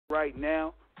right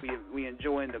now. We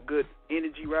enjoying the good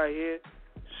energy right here.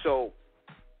 So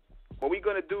what we're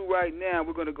going to do right now,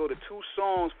 we're going to go to 2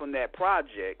 songs from that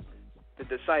project, the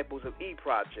Disciples of E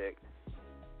project,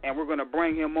 and we're going to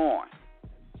bring him on.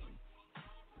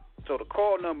 So the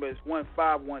call number is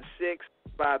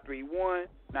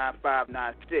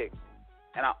 1516-531-9596.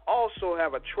 And I also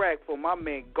have a track for my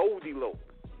man Goldie Loc.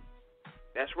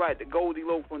 That's right, the Goldie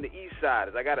Loc from the East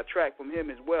Siders. I got a track from him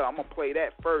as well. I'm going to play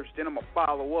that first, then I'm going to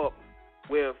follow up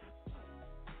with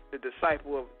the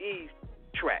Disciple of E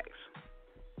tracks.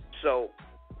 So,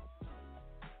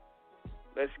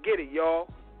 let's get it, y'all.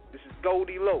 This is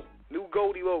Goldie Loc, new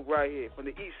Goldie Loc right here from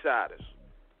the East Siders.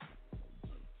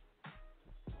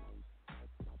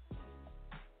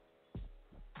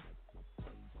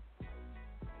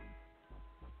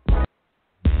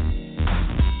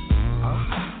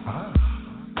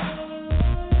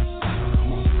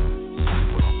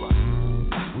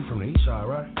 We from the East Side,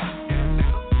 right?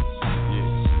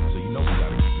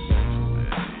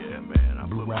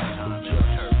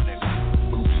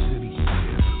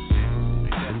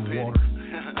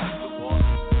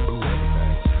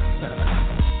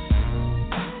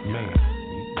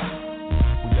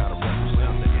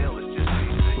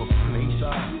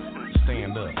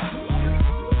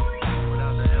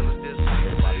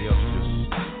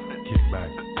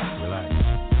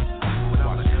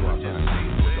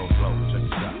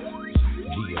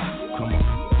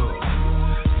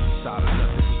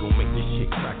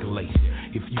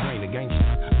 If you ain't a gangster,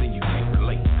 then you can't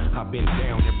relate. I've been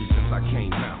down ever since I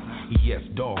came out. ES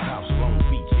Doghouse, Long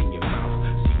Beach in your mouth.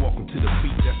 See, walking to the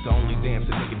beat, that's the only dance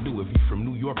a nigga do. If you from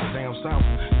New York or down south,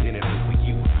 then it ain't for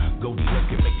you. Goldie Loc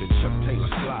and make the Chuck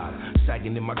Taylor slide.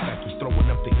 Sagging in my khakis,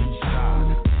 throwing up the east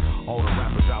side. All the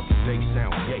rappers out today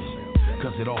sound gay,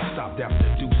 cause it all stopped after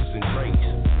Deuces and Dre's.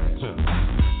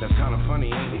 That's kinda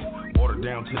funny, ain't it? Watered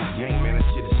down to the game, man, that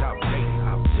shit is outdated.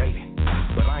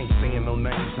 But I ain't saying no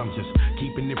names, I'm just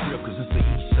keeping it real, cause it's the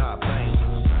East Side thing.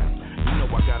 You know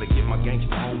I gotta get my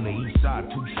gangster on the East Side,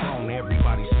 too strong,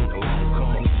 everybody sing along.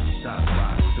 Come on, East Side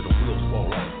ride till the wheels fall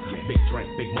off. Big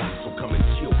drink, big money, so come and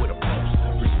chill with a boss.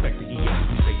 Respect the EO,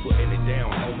 we stay putting it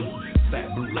down, homie.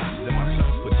 Fat blue laces in my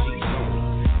shorts for G's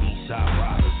only. East Side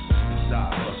riders, East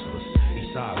Side hustlers,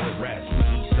 East Side little rats, we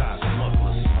East Side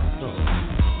smugglers.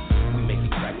 We make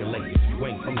it crack a leg. If you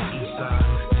ain't from the East Side,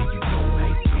 then you don't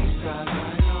hate the East Side.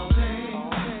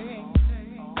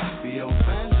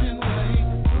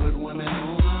 Women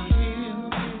on our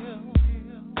heels.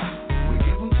 We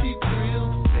give them cheap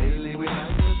thrills.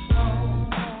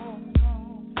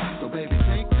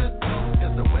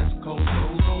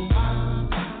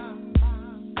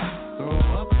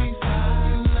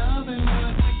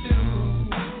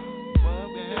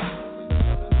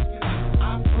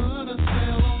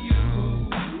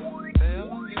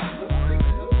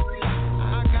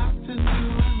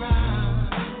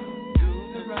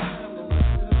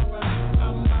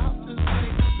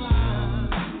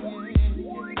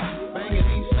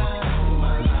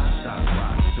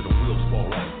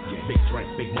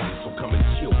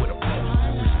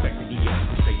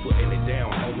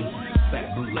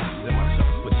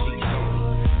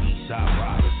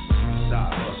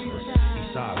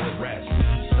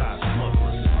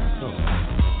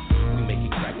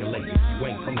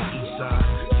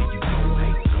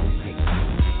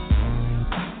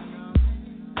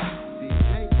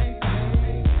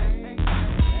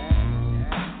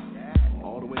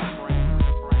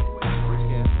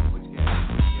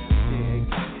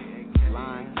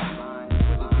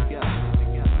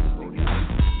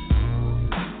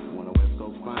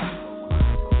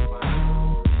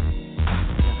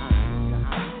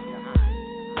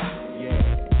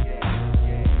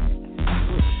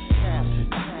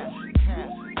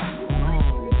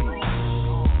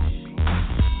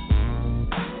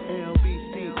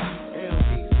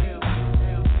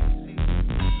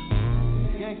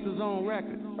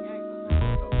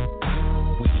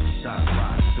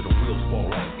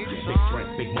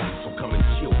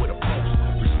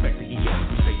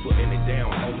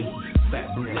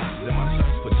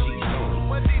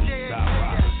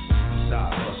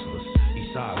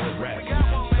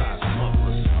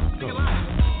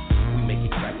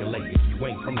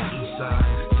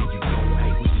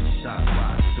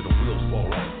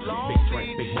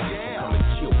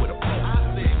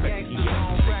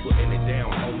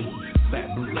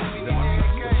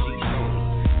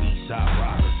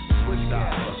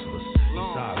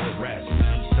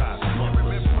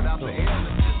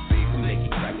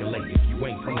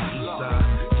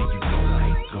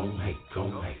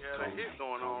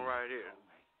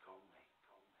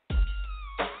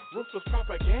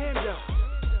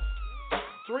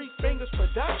 Three Fingers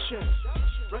Production.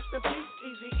 Rest in peace,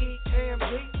 Eazy E,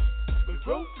 KMG. We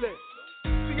ruthless.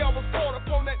 See, I was caught up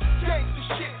on that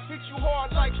gangsta shit. Hit you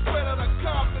hard like straight out of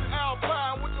Compton,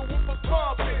 Alpine with the whoopers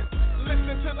bumping.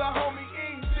 Listen to the homie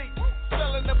Eazy,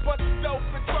 selling a bunch of dope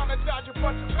and trying to dodge a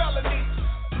bunch of felonies.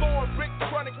 Lord Rick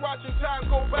Chronic watching time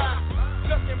go by.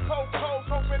 Ducking po-pos,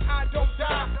 hoping I don't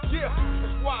die. Yeah,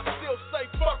 that's why I still say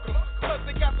fuck 'em. Cause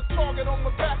they got the target on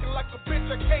my back and like a bitch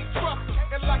I can't trust 'em.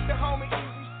 And like the homie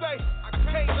Eazy say, I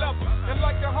can't love 'em. And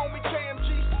like the homie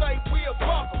KMG say, we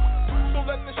above 'em. So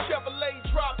let the Chevrolet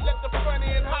drop, let the front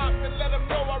end hop, and let them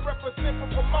know I represent for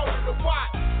promoter to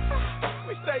watch.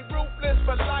 We stay ruthless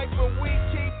for life, but we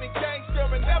keep it gangster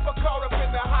and never caught up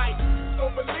in the hype. So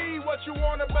believe what you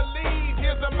wanna believe.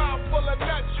 Here's a mouthful of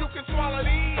nuts, you can swallow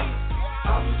these.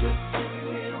 I'm just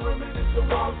sitting here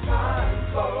reminiscing all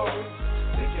time flow,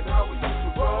 thinking how we used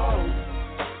to roll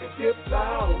and dip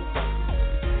low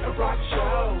and rock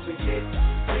shows and get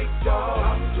big dough.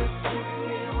 I'm just sitting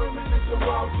here reminiscing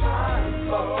all time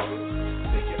flow,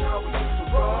 thinking how we used to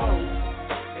roll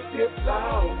and dip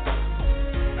low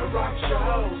and rock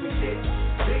shows and get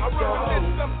big dough. I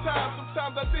reminisce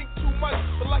sometimes I think too much,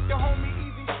 but like the homie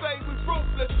Eazy say, we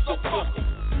ruthless, so fuck it.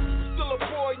 Still a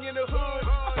boy in the hood,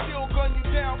 I still gun you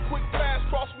down quick, fast,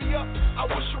 cross me up, I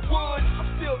wish you would. I'm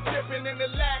still dipping in the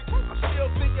lack, I'm still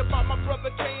thinking about my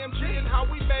brother KMG and how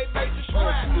we made major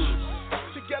strides.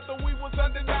 Together we was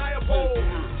undeniable,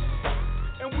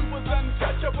 and we was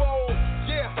untouchable.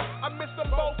 Yeah, I miss them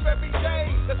both every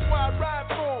day, that's why I ride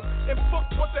for them, and fuck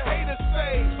what the haters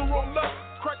say. So roll up,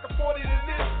 crack a 40 to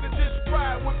this, and just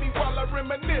ride with me while I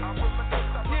reminisce.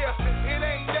 Yeah, it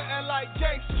ain't nothing like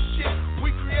gangsta shit.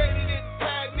 We created it,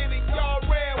 patented it, y'all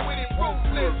ran with it,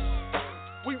 ruthless.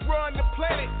 We run the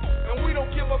planet, and we don't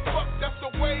give a fuck, that's the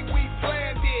way we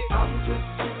planned it. I'm just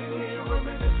sitting here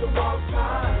reminiscing all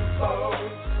time flow,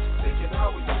 thinking how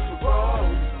we used to roll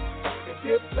and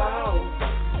dip low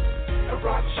and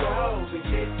rock shows and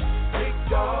get big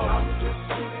dough. I'm just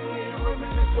sitting here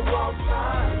reminiscing all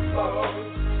time flow,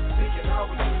 thinking how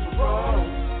we used to roll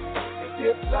and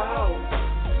dip low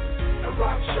and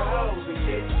rock shows and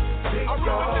get big dough.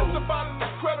 I reminisce about an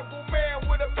incredible man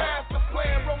with a master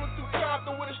plan, rolling through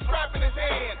Compton with a strap in his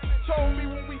hand. Told me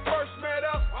when we first met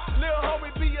up, lil'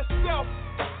 homie, be yourself,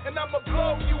 and I'ma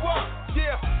blow you up.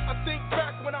 Yeah, I think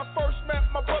back when I first met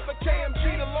my brother KMG,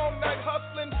 the long night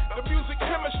hustling, the music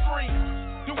chemistry,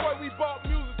 the way we brought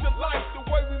music to life, the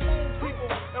way we move people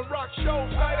and rock shows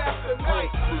night after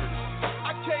night.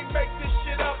 I can't make this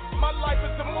shit up, my life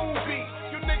is a movie,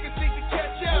 you niggas need to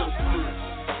catch up.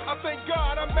 I thank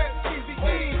God I met Eazy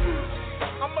E,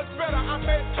 I'm much better, I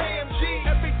met KMG.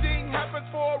 Everything happens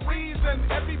for a reason,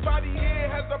 everybody here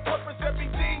has a purpose,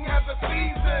 everything has a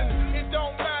season. It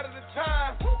don't matter the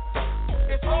time,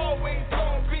 it's always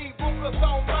gonna be ruthless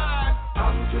on mine.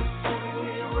 I'm just sitting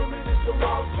here reminiscing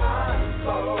all time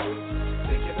flow,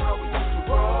 thinking how we used to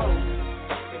roll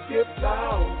and dip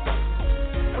low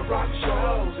and rock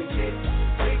shows and get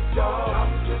big dough.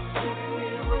 I'm just sitting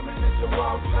here reminiscing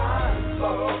all time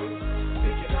flow,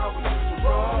 thinking how we used to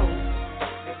roll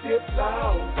and dip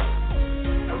low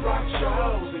and rock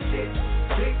shows and get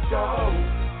big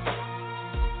dough.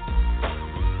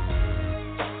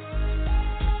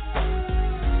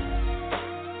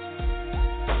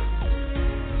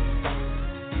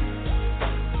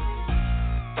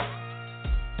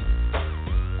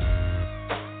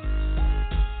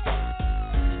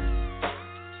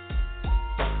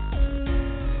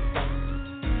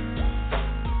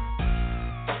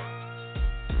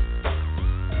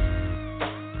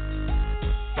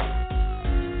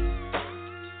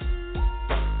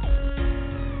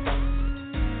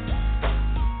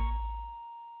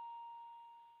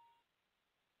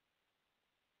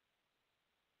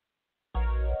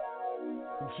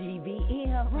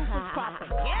 GVM, Ruthless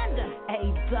Propaganda,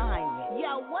 A-Diamond.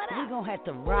 Yo, what up? We gon' have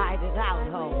to ride it out,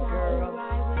 homegirl.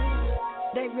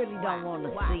 They really don't want to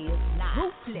see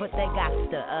us, but they got to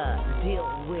deal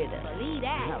with us. Believe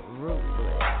that.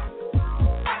 Ruthless.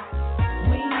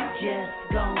 We just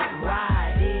gon'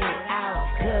 ride it out,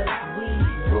 'cause we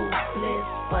ruthless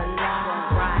for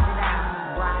life.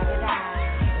 Ride it out.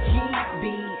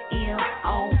 GVM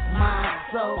on my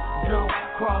soul, don't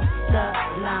cross the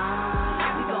line.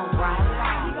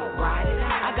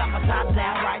 Top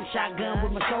down, riding shotgun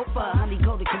with my chauffeur,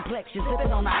 honey-coated complexion,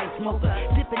 sipping on the ice smoker,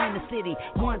 dipping in the city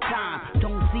one time,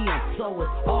 don't see them, so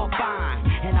it's all fine,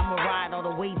 and I'ma ride all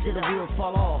the way till the wheels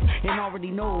fall off, and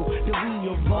already know that we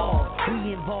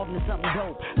involved in something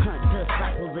dope,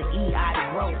 disciples of E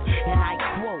I wrote, and I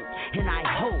quote, and I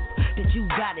hope that you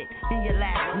got it in your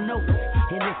last notes,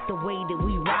 and it's the way that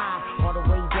we ride, all the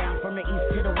way down from from the east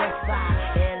to the west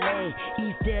side. LA,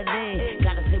 East LA.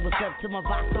 Gotta say what's up to my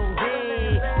vatos,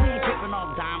 hey. We ain't tripping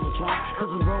off Donald Trump, cause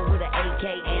we roll with an AK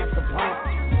and some pump.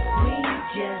 We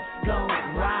just gon'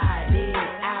 ride it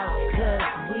out, cause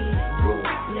we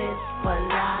ruthless for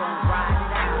life. Ride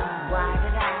it out, ride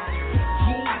it out.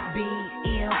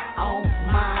 GBM on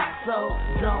my soul,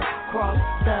 don't cross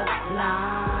the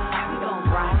line. We gon'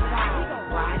 ride it out, we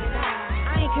gon' ride it out.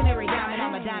 I ain't canary diamond,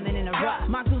 I'm a diamond in the rough.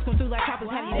 My goose come through like choppers,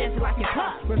 have you dancing like your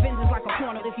pup. Revenge is like a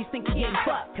corner if you think you're getting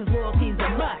fucked, cause royalty's a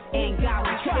must, and God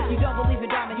we trust. If you don't believe in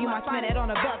diamond, you might spend it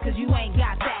on a buck, cause you ain't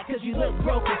got that, cause you look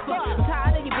broke as fuck. I'm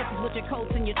tired of you bitches with your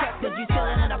coats and your trucks, cause you still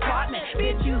in an apartment,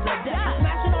 bitch, you's a duck.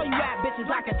 Smashing all you rap bitches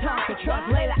like a Tonka truck.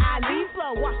 Layla Ali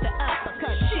flow, watch the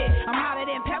uppercut shit. I'm hotter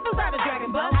than peppers out of Dragon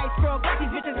Ball. Ice Pro got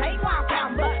these bitches hate while I'm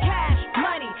counting bucks. Cash,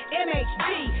 money, MHG,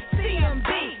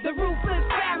 CMB, the Ruthless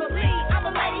family. I'm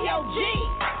a lady OG,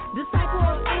 disciple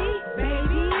of E,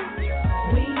 baby.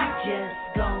 We just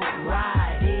gon'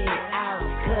 ride it out,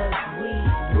 cause we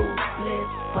ruthless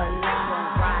for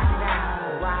life. Ride it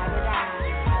out, ride it out.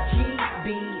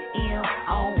 GBM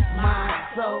on my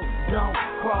soul, don't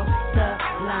cross the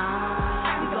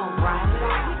line. We gon' ride it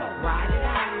out, we gon' ride it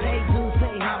out. Hey, do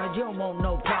say Howard, you don't want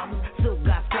no problems. Silk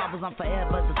got squabbles, I'm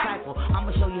forever disciple.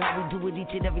 I'ma show you how we do it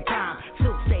each and every time.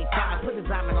 Silk stay fine, put the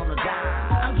diamond on the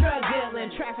dime. I'm drug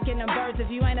dealing, trafficking them birds. If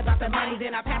you ain't about the money,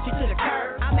 then I pass you to the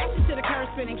curb. I'm actually to the curb,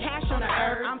 spending cash on the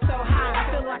herb. I'm so high,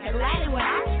 I feel like Aladdin when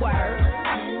I swerve.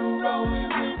 You rolling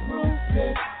with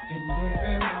Ruthless and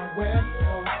living my West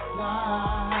Coast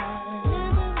life.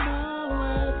 Living my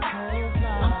West Coast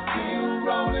life. I'm still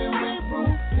rolling with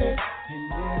Ruthless and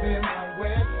living my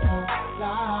West Coast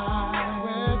life.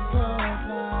 West Coast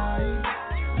life.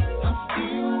 I'm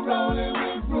still rolling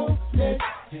with Ruthless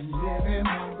and living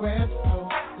my West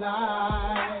Coast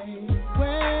life.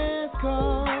 West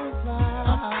Coast life.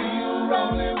 I'm still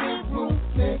rolling with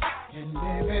Ruthless and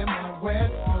living my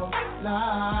West Coast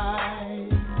life.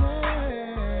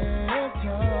 West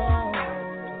Coast.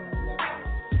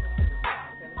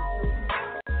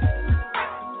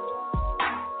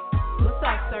 What's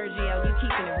up, Sergio? You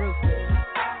keeping it ruthless.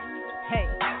 Hey,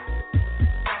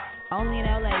 only in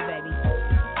LA, baby.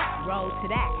 Roll to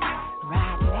that,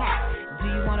 ride to that. Do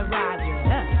you wanna ride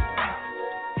with us?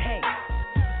 Hey,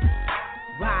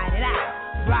 ride it out,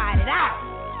 ride it out.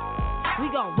 We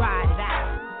gon' ride it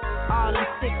out. All them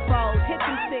 6-fold, hit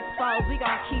them 6-fold. We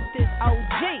gon' keep this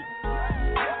OG.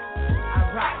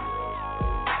 Alright,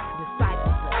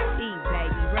 disciples of E,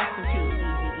 baby. Rest in peace,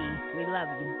 Eazy E. We love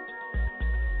you.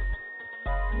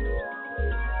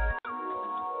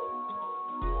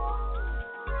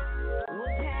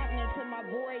 What's happening to my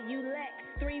boy Ulex?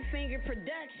 3-finger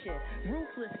production.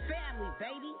 Ruthless family,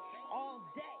 baby. All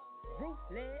day.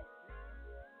 Ruthless.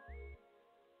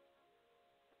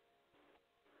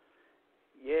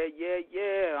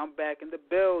 Yeah. I'm back in the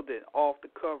building. Off the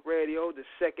Cuff Radio, the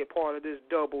second part of this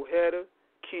double header.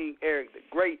 King Eric the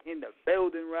Great in the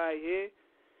building right here.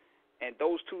 And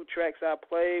those 2 tracks I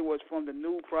played was from the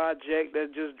new project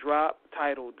that just dropped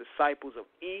titled Disciples of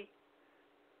E.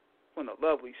 From the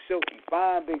lovely Silky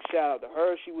Fine. Big shout out to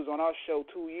her. She was on our show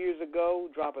 2 years ago,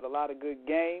 dropping a lot of good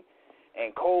game.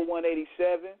 And Cole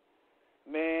 187.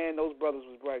 Man, those brothers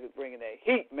was bringing that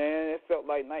heat, man. It felt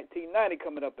like 1990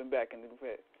 coming up and back in the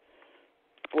effect.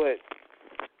 But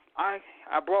I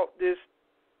brought this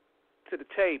to the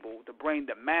table to bring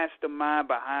the mastermind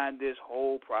behind this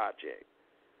whole project.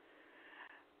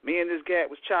 Me and this cat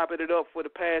was chopping it up for the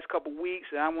past couple weeks,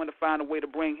 and I wanted to find a way to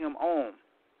bring him on.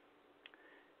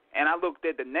 And I looked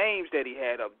at the names that he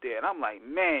had up there, and I'm like,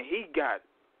 man, he got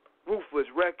Ruthless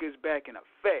Records back in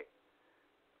effect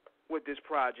with this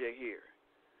project here.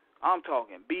 I'm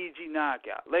talking BG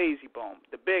Knockout, Lazy Bone,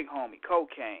 The Big Homie,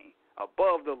 Cocaine,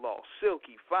 Above the Law,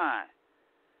 Silky Fine,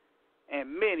 and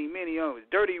many, many others.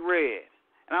 Dirty Red.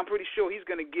 And I'm pretty sure he's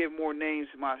going to give more names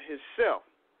himself.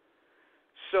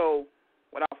 So,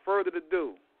 without further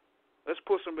ado, let's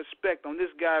put some respect on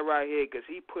this guy right here because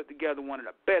he put together one of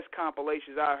the best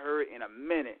compilations I heard in a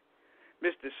minute.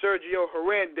 Mr. Sergio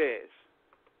Hernandez.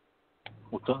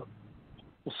 What's up?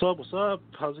 What's up?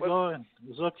 How's it going?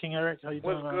 What's up, King Eric? How you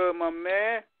doing, What's good, my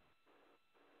man?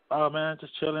 Oh, man,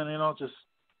 just chilling, just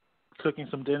cooking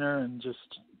some dinner and just,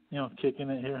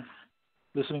 kicking it here,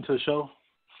 listening to the show.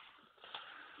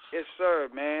 Yes, sir,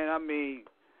 man. I mean,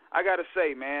 I got to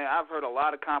say, man, I've heard a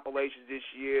lot of compilations this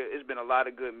year. It's been a lot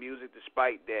of good music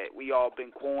despite that. We all been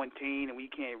quarantined and we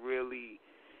can't really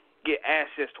get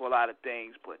access to a lot of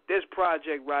things. But this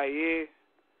project right here,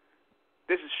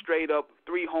 this is straight up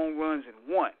 3 home runs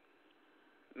in 1.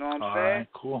 You know what I'm saying? All right,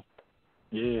 cool.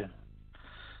 Yeah.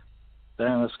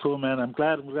 Damn, that's cool, man. I'm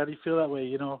glad you feel that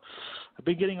way. I've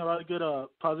been getting a lot of good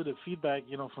positive feedback,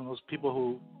 from those people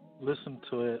who listen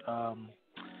to it. A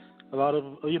lot of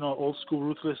old school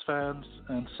Ruthless fans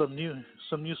and some new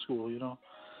school.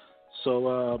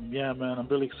 So yeah, man, I'm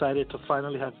really excited to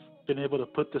finally have been able to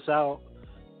put this out.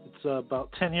 It's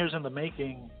about 10 years in the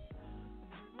making,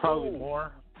 probably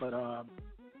more, but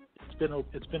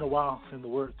it's been a while in the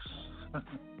works.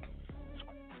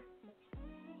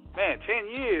 Man, 10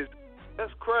 years.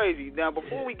 That's crazy. Now,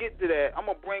 before we get to that, I'm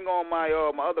going to bring on my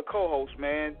my other co-host,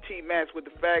 man, T-Mats with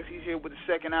the facts. He's here with the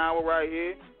second hour right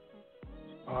here.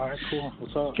 All right, cool.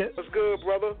 What's up? What's good,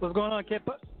 brother? What's going on, Kip?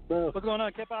 What's going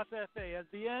on, ¿Qué pasa, ¿Es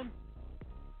bien?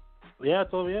 Yeah,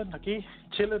 todo bien. Aquí,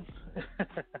 chilling.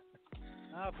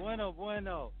 Bueno.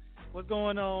 What's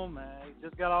going on, man?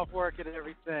 Just got off work and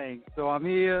everything. So I'm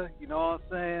here, you know what I'm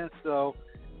saying? So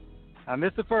I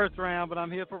missed the first round, but I'm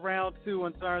here for round 2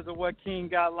 in terms of what King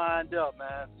got lined up,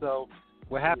 man. So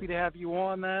we're happy to have you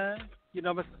on, man.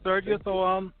 Mr. Sergio,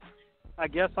 so I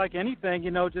guess like anything,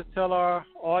 just tell our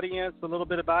audience a little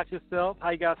bit about yourself, how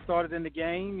you got started in the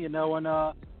game, and all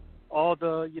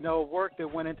the, work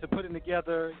that went into putting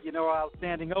together, our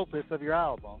outstanding opus of your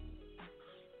album.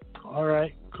 All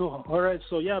right, cool. All right,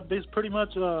 so yeah, pretty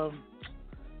much I'm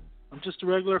just a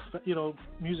regular,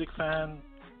 music fan.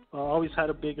 Always had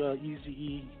a big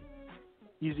Eazy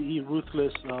E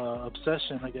Ruthless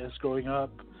obsession, I guess, growing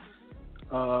up.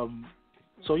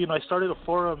 So I started a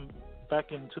forum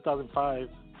back in 2005,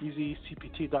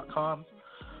 easyecpt.com.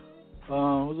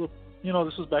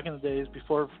 This was back in the days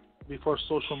before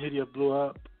social media blew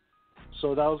up.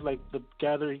 So that was like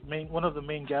one of the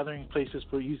main gathering places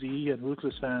for Eazy E and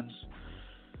Ruthless fans.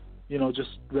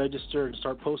 Just register and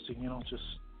start posting.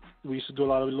 We used to do a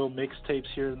lot of little mixtapes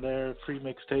here and there, free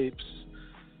mixtapes.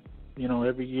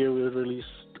 Every year we would release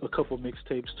a couple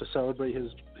mixtapes to celebrate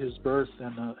his birth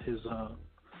and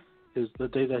the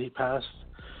day that he passed.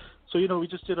 So we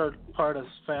just did our part as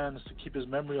fans to keep his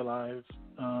memory alive.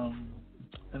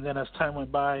 And then as time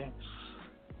went by,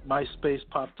 MySpace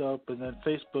popped up, and then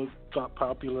Facebook got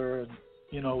popular, and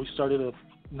we started a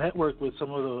network with some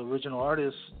of the original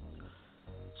artists.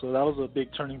 So that was a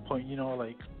big turning point.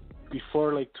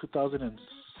 Before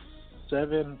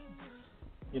 2007,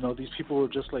 these people were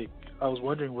just like, I was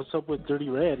wondering what's up with Dirty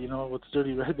Red. What's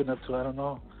Dirty Red been up to? I don't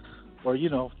know. Or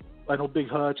I know Big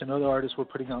Hutch and other artists were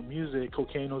putting out music.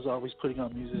 Cocaine was always putting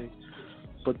out music,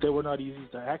 but they were not easy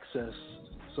to access.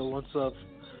 So once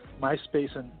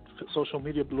MySpace and social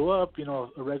media blew up, a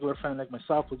regular fan like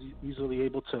myself was easily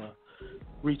able to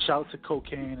reach out to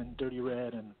Cocaine and Dirty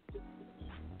Red, and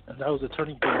that was a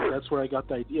turning point. That's where I got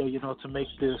the idea, to make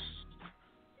this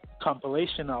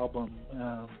compilation album.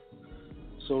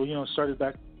 So started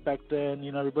back then.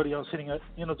 Everybody else hitting it,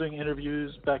 doing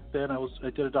interviews. Back then, I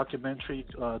did a documentary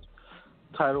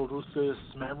titled Ruthless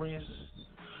Memories.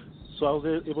 So I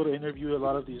was able to interview a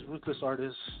lot of these Ruthless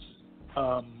artists,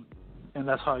 and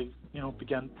that's how I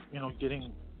began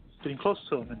getting close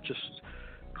to them and just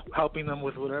helping them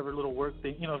with whatever little work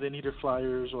they needed,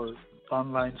 flyers or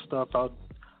online stuff. I'd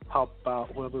help out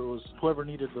whoever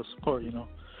needed the support.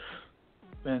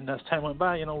 And as time went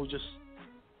by, we just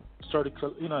started.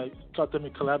 I got them to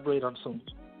collaborate on some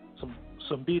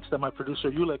beats that my producer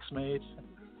Ulex made,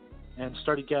 and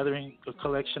started gathering a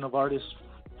collection of artists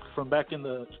from back in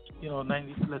the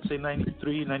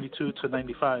 93, 92 to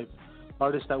 95.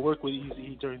 Artists that worked with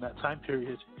Eazy E during that time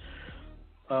period.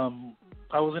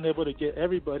 I wasn't able to get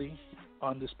everybody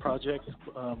on this project.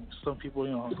 Some people,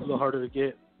 a little harder to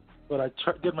get, but I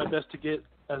did my best to get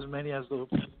as many as the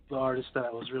artists that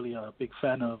I was really a big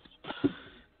fan of.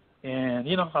 And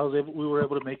we were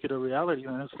able to make it a reality.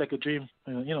 And it's like a dream,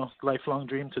 lifelong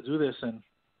dream to do this and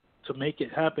to make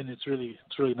it happen. It's really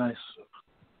nice.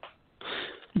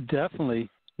 Definitely.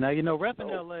 Now,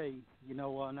 repping LA,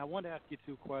 and I want to ask you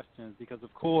 2 questions because,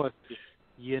 of course,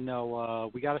 we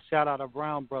got to shout out our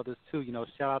Brown brothers, too.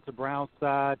 Shout out to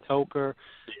Brownside, Toker,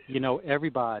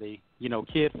 everybody.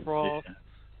 Kid Frost,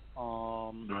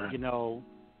 Mellow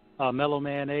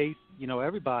Man Ace,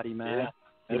 everybody, man.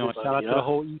 Yeah, shout out to the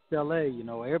whole East LA,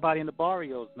 everybody in the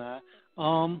barrios, man.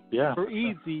 For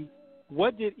Eazy,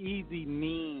 what did Eazy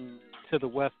mean to the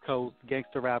West Coast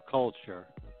gangster rap culture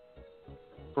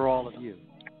for all of you?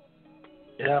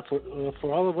 Yeah,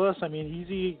 for all of us, I mean,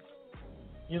 Eazy,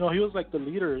 he was like the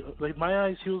leader. Like, my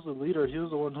eyes, he was the leader. He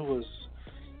was the one who was,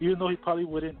 even though he probably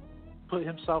wouldn't put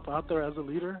himself out there as a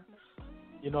leader,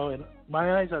 in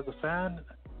my eyes as a fan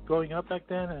growing up back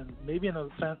then, and maybe in the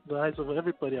eyes of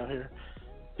everybody out here,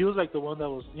 he was like the one that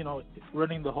was,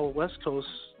 running the whole West Coast,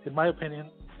 in my opinion,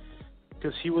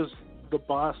 because he was the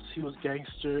boss. He was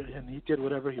gangster, and he did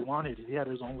whatever he wanted. He had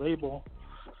his own label.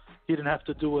 He didn't have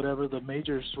to do whatever the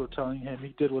majors were telling him.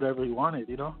 He did whatever he wanted,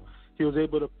 you know. He was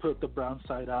able to put the brown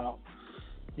side out,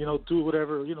 you know, do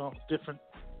whatever, you know, different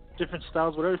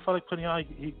styles, whatever he felt like putting out.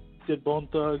 He did Bone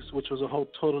Thugs, which was a whole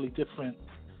totally different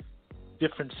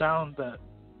sound that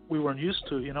we weren't used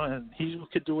to, you know, and he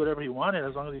could do whatever he wanted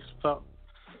as long as he felt,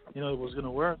 you know, it was going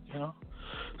to work, you know.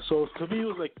 So to me, it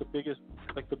was like the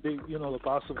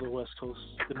boss of the West Coast,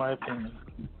 in my opinion.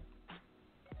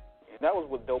 That was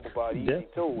what dope about Eazy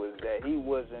too, was that he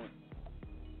wasn't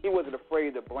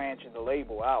afraid to branching the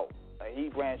label out. Like he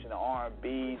branched into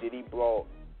R&B. Then he brought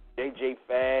J.J.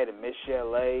 Fad and Miss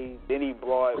Chalet. Then he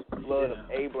brought Blood of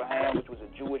Abraham, which was a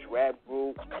Jewish rap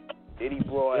group. Then he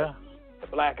brought the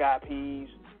Black Eyed Peas.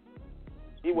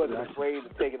 He wasn't afraid to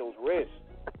take those risks.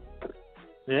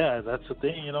 Yeah, that's the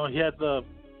thing. You know, he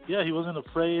wasn't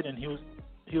afraid, and he was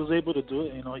able to do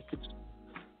it. You know, he could.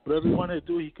 Whatever he wanted to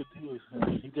do, he could do.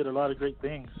 And he did a lot of great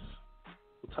things.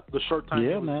 The short time he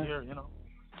was here, you know.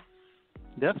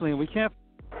 Definitely, we can't.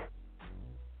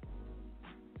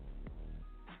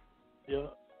 Yeah.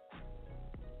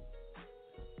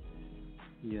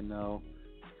 You know.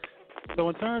 So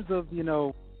in terms of, you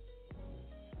know.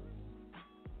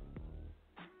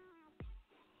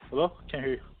 Hello? Can't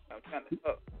hear you.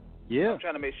 I'm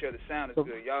trying to make sure the sound is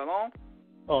good. Y'all on?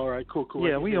 All right, cool.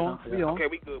 Yeah, we on. We on. Okay,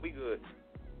 we good.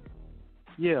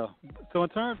 Yeah. So in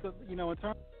terms of you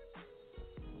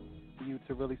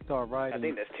to really start writing. I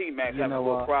think that's T-Max having a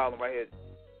little problem right here.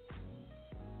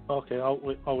 Okay, I'll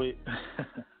wait.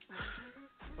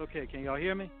 Okay, can y'all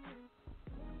hear me?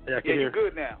 Yeah, I can hear. You're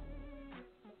good now.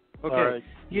 Okay. Right.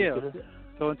 Yeah.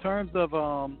 So in terms of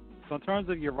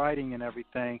your writing and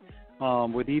everything,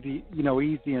 with Eazy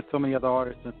and so many other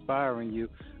artists inspiring you,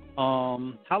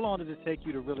 how long did it take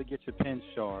you to really get your pen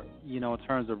sharp, you know, in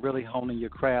terms of really honing your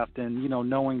craft and, you know,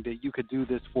 knowing that you could do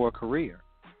this for a career?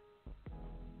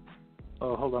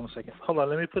 Oh, hold on a second. Hold on,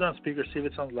 let me put on speaker, see if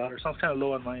it sounds louder. It sounds kind of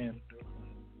low on my end.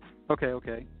 Okay.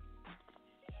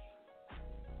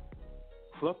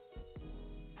 Hello?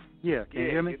 Yeah, can you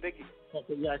hear me? Okay,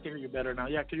 yeah, I can hear you better now.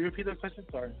 Yeah, can you repeat that question?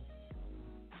 Sorry.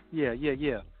 Yeah.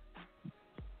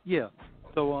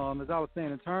 So, as I was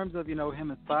saying, in terms of, you know,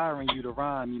 him inspiring you to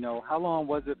rhyme, you know, how long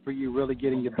was it for you really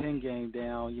getting your pen game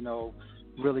down, you know,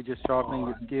 really just sharpening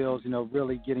your skills, you know,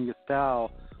 really getting your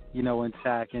style, you know,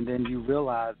 intact, and then you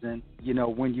realizing, you know,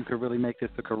 when you could really make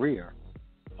this a career?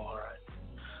 All right.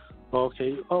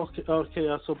 Okay.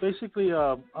 So basically,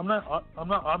 I'm not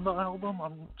on the album.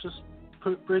 I'm just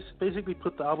basically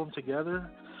put the album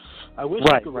together. I wish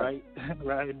I could write.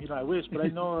 Right. You know, I wish, but I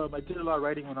know I did a lot of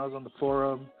writing when I was on the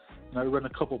forum, and I run a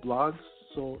couple blogs.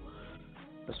 So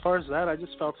as far as that, I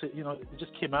just felt it. You know, it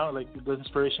just came out, like the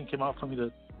inspiration came out for me to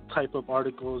type up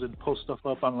articles and post stuff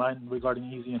up online regarding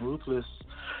Eazy and Ruthless.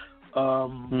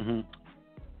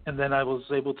 And then I was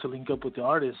able to link up with the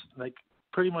artist. Like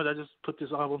pretty much, I just put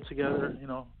this album together. You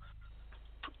know,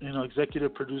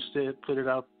 executive produced it, put it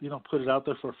out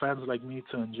there for fans like me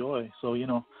to enjoy. So, you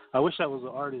know, I wish I was an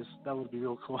artist. That would be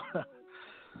real cool.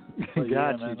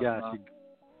 Got you.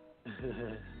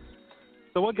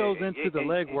 So what goes into the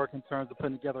legwork in terms of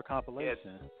putting together a compilation?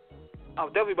 Yeah. I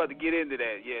was definitely about to get into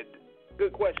that. Yeah,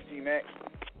 good question, T-Mac.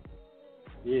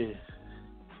 Yeah.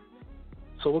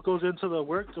 So what goes into the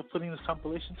work of putting this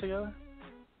compilation together?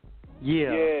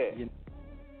 Yeah.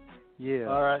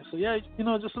 All right. So yeah, you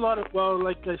know, just a lot of, well,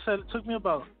 like I said, it took me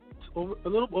about a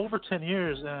little over 10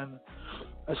 years, and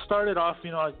I started off,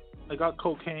 you know, I got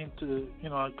Cocaine to, you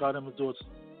know, I got him to do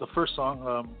the first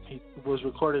song he was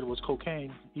recorded was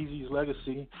Cocaine, Eazy's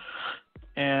Legacy,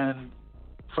 and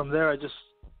from there it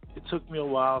took me a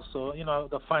while. So, you know,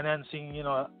 the financing, you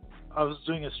know, I was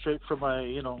doing it straight from my,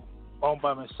 you know, all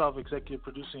by myself, executive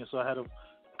producing it, so I had to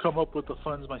come up with the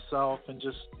funds myself and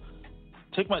just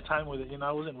take my time with it. You know,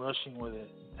 I wasn't rushing with it.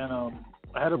 And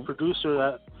I had a producer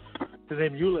that, his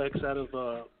name Ulex, out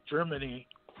of Germany.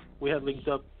 We had linked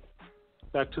up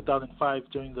back 2005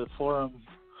 during the forum,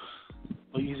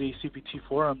 the Eazy CPT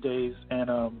forum days, and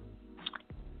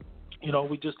you know,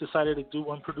 we just decided to do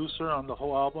one producer on the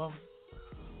whole album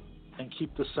and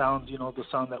keep the sound, you know, the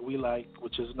sound that we like,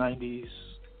 which is 90s,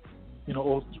 you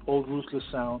know, old Ruthless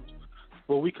sound.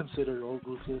 Well, we consider old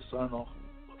Ruthless. I don't know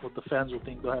what the fans will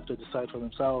think. They'll have to decide for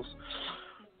themselves.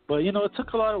 But, you know, it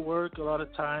took a lot of work, a lot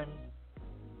of time,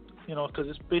 you know, because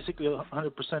it's basically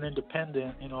 100%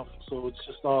 independent, you know, so it's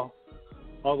just all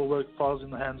the work falls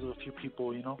in the hands of a few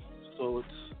people, you know. So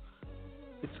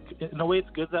it's in a way it's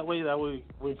good that way. That way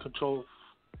we're in control of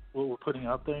what we're putting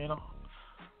out there, you know.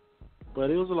 But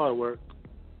it was a lot of work.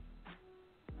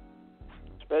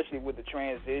 especially with the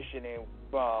transitioning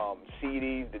from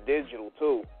CDs to digital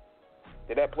too.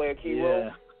 Did that play a key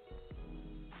role?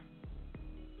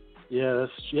 Yeah,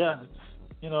 it's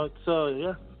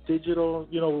digital.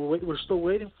 We're still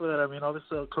waiting for that. I mean,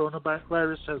 obviously,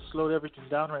 coronavirus has slowed everything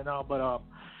down right now, but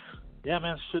yeah,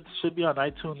 man, should be on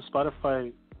iTunes,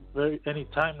 Spotify, any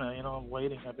time now. I'm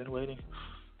waiting. I've been waiting.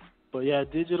 But yeah,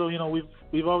 digital.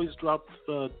 We've always dropped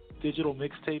digital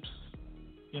mixtapes.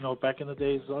 Back in the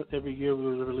days, every year we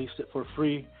released it for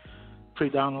free.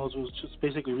 Pre-downloads was just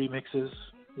basically remixes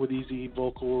with Eazy E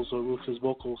vocals or Ruthless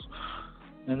vocals,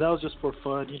 and that was just for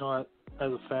fun.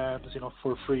 As a fans,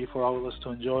 for free for all of us to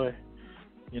enjoy.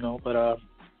 But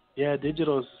yeah,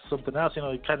 digital is something else.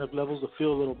 It kind of levels the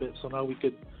field a little bit. So now we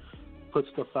could put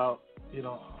stuff out,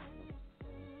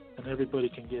 and everybody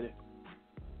can get it.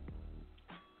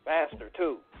 Faster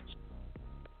too.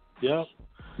 Yeah.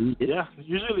 Yeah,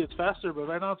 usually it's faster, but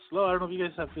right now it's slow. I don't know if you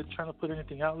guys have been trying to put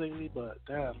anything out lately, but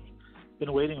damn,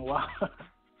 been waiting a while.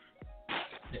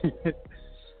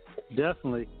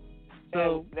 Definitely.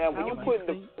 So now when you put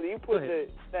I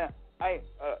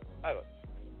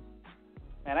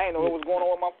ain't know what was going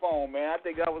on with my phone, man. I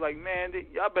think I was like, man,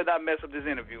 y'all better not mess up this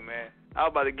interview, man. I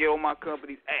was about to get on my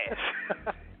company's ass.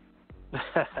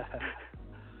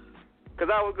 Cause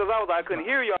I couldn't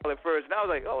hear y'all at first, and I was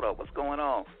like, hold up, what's going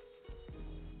on?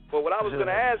 But what I was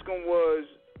gonna ask him was,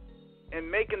 in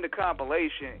making the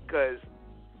compilation, cause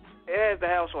it has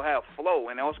to also have flow,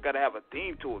 and it also got to have a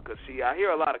theme to it. Cause see, I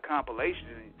hear a lot of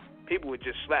compilations, and people would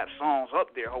just slap songs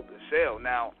up there, hoping to sell.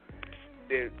 Now,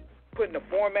 did putting the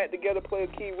format together play a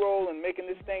key role in making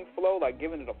this thing flow, like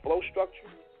giving it a flow structure?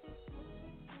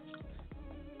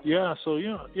 Yeah. So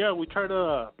we try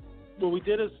to. What we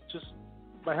did is just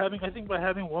by having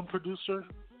one producer,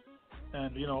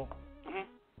 and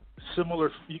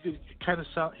similar. You could kind of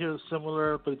hear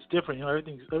similar, but it's different.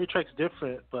 Every track's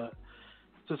different, but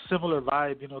it's a similar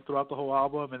vibe. Throughout the whole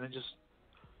album, and then just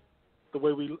the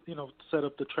way we set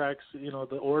up the tracks.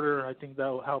 The order. I think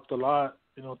that helped a lot.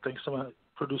 Thanks to my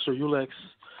producer Ulex.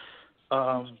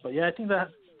 But yeah, I think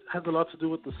that has a lot to do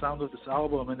with the sound of this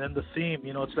album, and then the theme.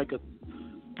 It's like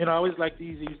I always liked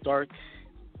Eazy's dark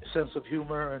sense of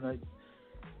humor, and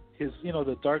his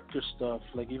the darker stuff,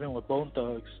 like even with Bone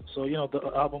Thugs. So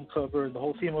the album cover and the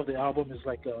whole theme of the album is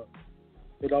like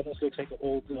it almost looks like an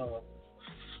old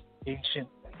ancient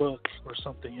book or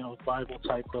something, Bible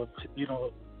type of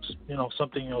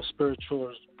something spiritual,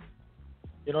 or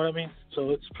you know what I mean. So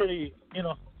it's pretty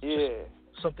just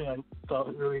something I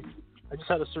thought really. I just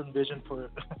had a certain vision for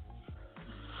it.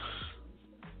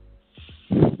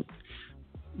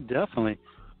 Definitely.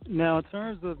 Now, in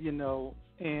terms of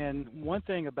and one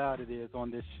thing about it is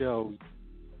on this show,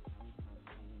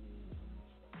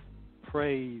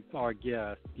 praise our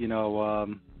guests,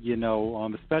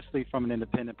 especially from an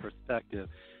independent perspective,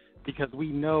 because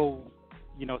we know,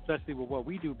 especially with what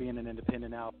we do being an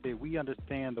independent outfit, we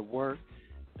understand the work,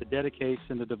 the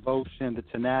dedication, the devotion, the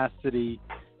tenacity,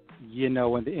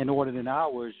 and the inordinate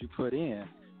hours you put in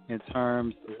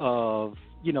terms of,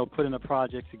 putting a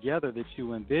project together that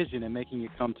you envision and making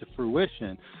it come to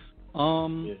fruition.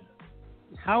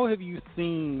 How have you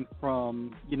seen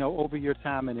from, over your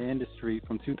time in the industry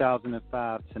from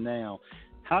 2005 to now,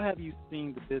 how have you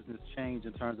seen the business change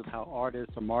in terms of how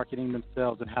artists are marketing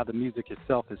themselves and how the music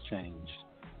itself has changed?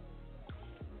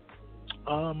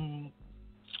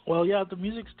 Well, yeah, the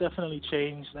music's definitely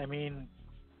changed. I mean,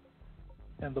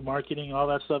 and the marketing, all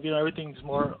that stuff, everything's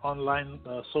more online,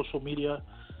 social media,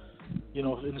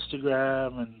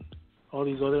 Instagram and all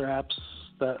these other apps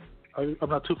that I'm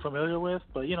not too familiar with,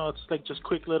 but it's like just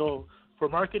quick little, for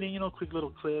marketing, quick little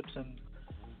clips and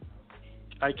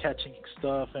eye-catching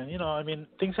stuff. And I mean,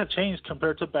 things have changed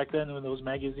compared to back then when those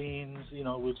magazines,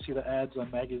 we'd see the ads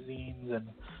on magazines, and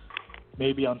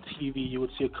maybe on TV you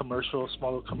would see a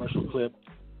smaller commercial clip,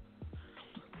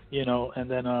 and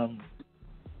then a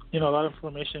lot of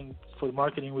information for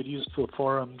marketing we'd use for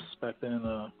forums back then,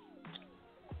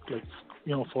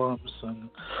 forums. And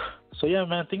so yeah,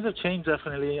 man, things have changed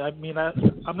definitely. I mean, I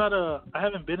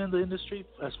haven't been in the industry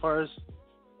as far as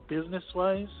business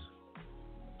wise,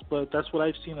 but that's what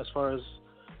I've seen as far as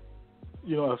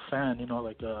a fan. This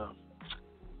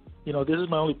is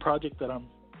my only project that I'm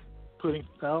putting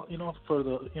out, for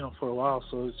a while.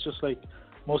 So it's just like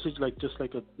mostly just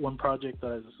like one project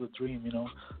that is a dream.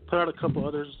 Put out a couple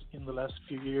others in the last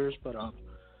few years, but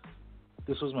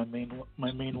this was my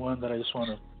main one that I just want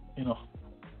to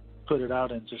put it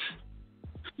out and just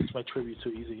it's my tribute to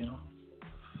Eazy.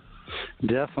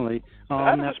 Definitely.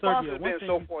 How the response has been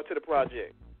so far to the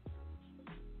project?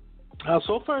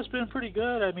 So far it's been pretty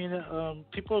good. I mean,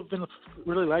 people have been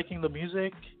really liking the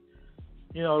music.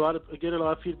 you know, I get a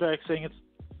lot of feedback saying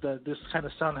that this kind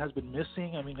of sound has been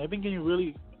missing. I mean, I've been getting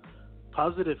really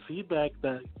positive feedback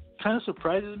that kind of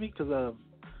surprises me because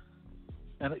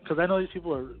I know these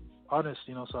people are honest,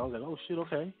 you know. So I was like, oh shit,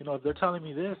 okay, you know, if they're telling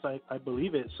me this, I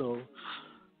believe it. So,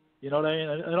 you know what I mean?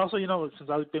 And also, you know, since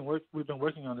we've been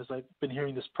working on this, I've been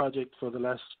hearing this project for the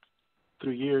last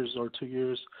 3 years or 2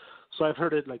 years. So I've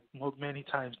heard it like many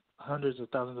times, hundreds of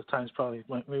thousands of times, probably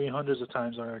maybe hundreds of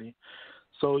times already.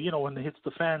 So, you know, when it hits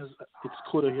the fans, it's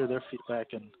cool to hear their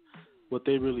feedback and what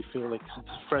they really feel like it's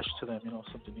fresh to them, you know,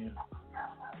 something new.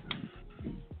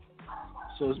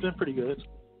 So it's been pretty good.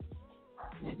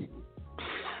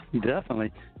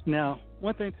 Definitely. Now,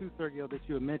 one thing too, Sergio, that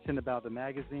you had mentioned about the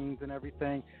magazines and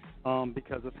everything,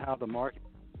 because of how the market,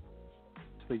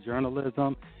 especially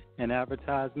journalism and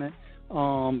advertisement,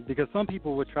 because some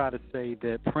people would try to say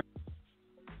that print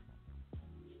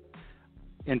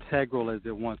integral as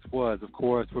it once was. Of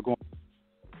course, we're going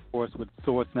with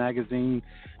Source Magazine,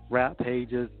 Rap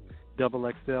Pages,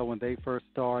 Double XL when they first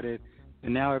started,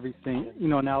 and now everything, you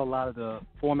know, now a lot of the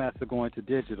formats are going to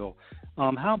digital.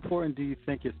 How important do you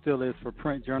think it still is for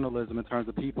print journalism in terms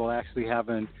of people actually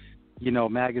having, you know,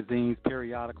 magazines,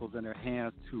 periodicals in their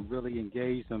hands to really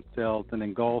engage themselves and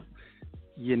engulf,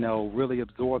 you know, really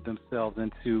absorb themselves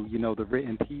into, you know, the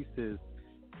written pieces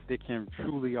that can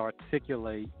truly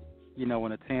articulate, you know,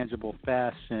 in a tangible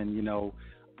fashion, you know,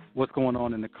 what's going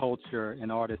on in the culture,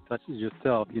 and artists such as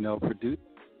yourself, you know,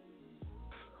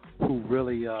 who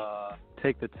really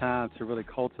take the time to really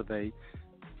cultivate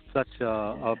such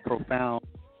a profound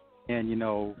and, you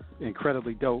know,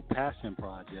 incredibly dope passion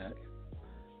project.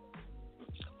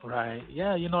 Right.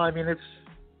 Yeah. You know, I mean,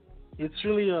 it's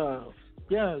really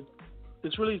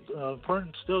it's really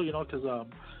important still, you know, because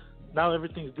now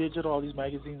everything's digital. All these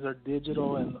magazines are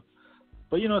digital,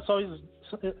 but you know,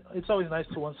 it's always nice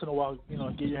to once in a while, you know,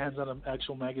 get your hands on an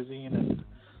actual magazine. And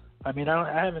I mean,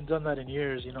 I haven't done that in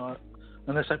years, you know,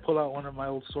 unless I pull out one of my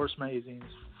old Source magazines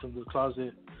from the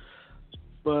closet.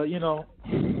 But you know,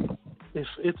 if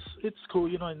it's cool,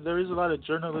 you know, and there is a lot of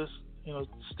journalists, you know,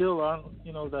 still on,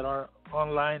 you know, that are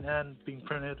online and being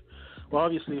printed. Well,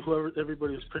 obviously,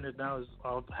 everybody who's printed now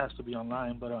has to be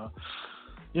online, but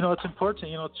you know, it's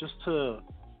important, you know, just to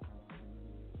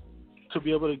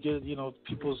be able to get, you know,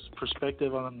 people's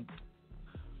perspective on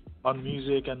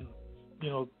music and, you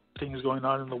know, things going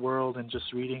on in the world, and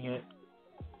just reading it.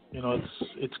 You know,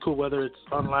 it's cool whether it's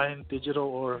online, digital,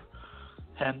 or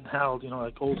handheld, you know,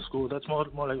 like old school. That's more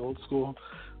like old school.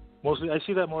 Mostly, I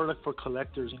see that more like for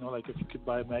collectors, you know, like if you could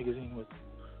buy a magazine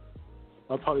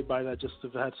I'll probably buy that just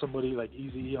if it had somebody like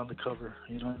Eazy E on the cover,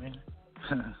 you know what I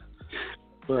mean?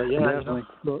 But yeah, definitely.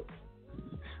 You know.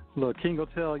 Look, King will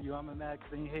tell you I'm a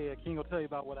magazine head. King will tell you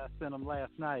about what I sent him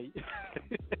last night.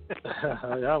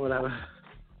 Yeah, whatever.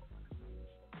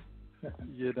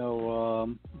 You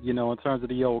know, in terms of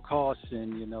the old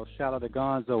caution, you know, shout out to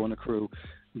Gonzo and the crew.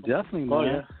 Definitely, man. Oh,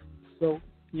 yeah. So,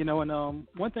 you know, and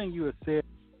one thing you had said,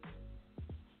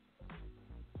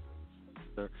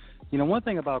 you know, one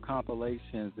thing about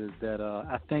compilations is that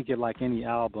I think it, like any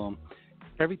album,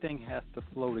 everything has to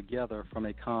flow together from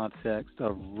a context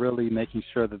of really making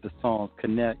sure that the songs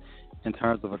connect in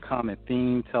terms of a common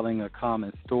theme, telling a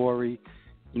common story.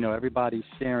 You know, everybody's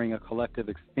sharing a collective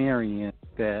experience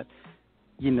that,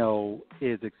 you know,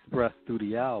 is expressed through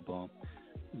the album.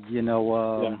 You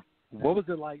know, what was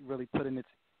it like really putting it to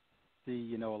see,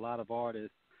 you know, a lot of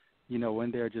artists, you know,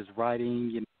 when they're just writing,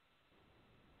 you know,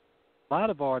 a lot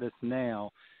of artists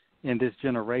now in this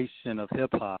generation of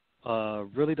hip-hop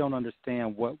really don't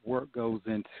understand what work goes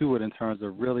into it in terms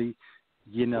of really,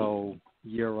 you know,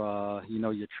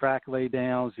 your track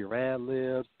laydowns, your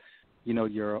ad-libs, you know,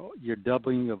 your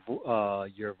doubling of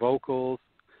your vocals,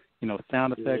 you know,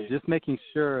 sound effects, just making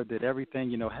sure that everything,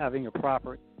 you know, having a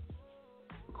proper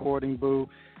recording booth,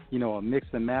 you know, a mix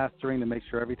and mastering to make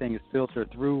sure everything is filtered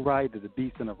through right, that the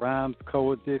beats and the rhymes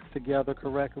coexist together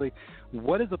correctly.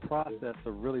 What is the process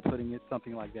of really putting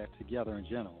something like that together in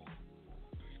general?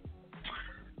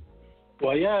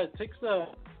 Well, yeah, it takes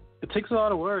a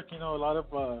lot of work, you know, a lot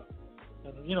of,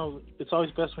 and, you know, it's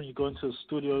always best when you go into a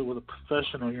studio with a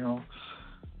professional, you know.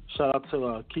 Shout out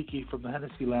to Kiki from the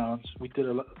Hennessy Lounge. We did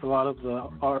a lot of the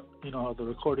art, you know, the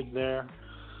recording there,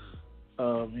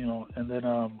 you know, and then,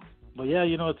 but yeah,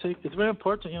 you know, it's very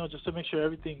important, you know, just to make sure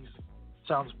everything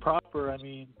sounds proper. I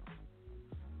mean,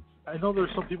 I know there's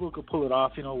some people who could pull it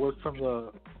off, you know, work from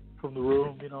the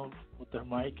room, you know, with their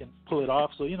mic and pull it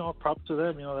off. So, you know, props to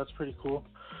them, you know, that's pretty cool.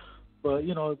 But,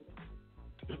 you know,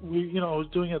 we, you know,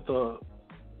 doing it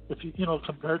if you know,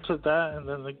 compared to that and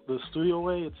then the studio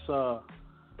way,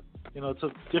 you know, it's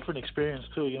a different experience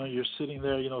too. You know, you're sitting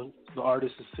there, you know, the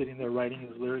artist is sitting there writing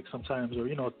his lyrics sometimes, or,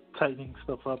 you know, tightening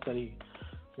stuff up that he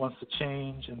wants to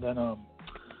change, and then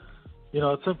you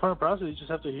know, it's an important process. You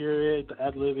just have to hear it, the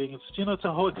ad-libbing. It's, you know, it's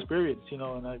a whole experience, you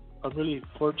know, and I'm really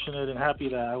fortunate and happy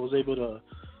that I was able to,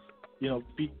 you know,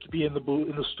 be in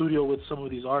the studio with some of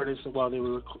these artists while they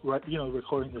were, you know,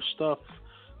 recording their stuff.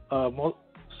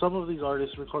 Some of these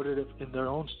artists recorded it in their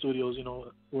own studios, you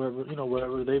know,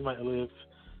 wherever they might live,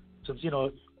 since, you know,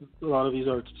 a lot of these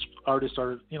artists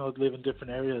are, you know, live in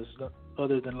different areas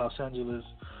other than Los Angeles.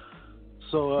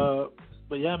 So,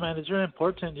 but yeah, man, it's very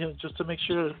important, you know, just to make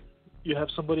sure you have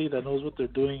somebody that knows what they're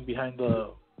doing behind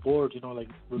the board, you know, like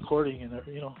recording and,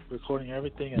 you know, recording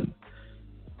everything and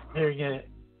hearing it,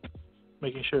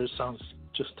 making sure it sounds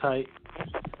just tight.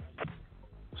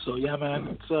 So yeah, man,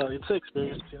 it's an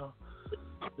experience, you know,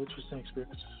 interesting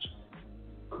experience.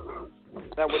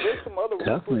 Now, were there some other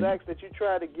Ruthless acts that you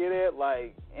tried to get at,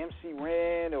 like MC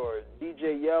Ren or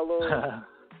DJ Yellow?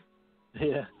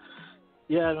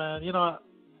 Yeah, man, you know.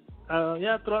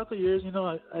 Yeah, throughout the years, you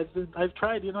know, I've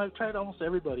tried almost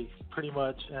everybody pretty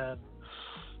much, and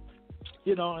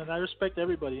you know, and I respect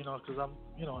everybody, you know, because I'm,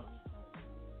 you know,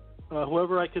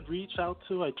 whoever I could reach out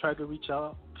to, I tried to reach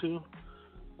out to.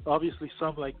 Obviously,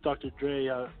 some like Dr. Dre, you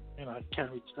know,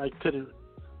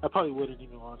 I probably wouldn't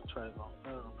even want to try it all. I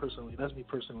don't know, personally, that's me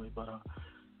personally, but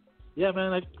yeah,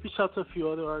 man, I reached out to a few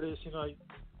other artists, you know,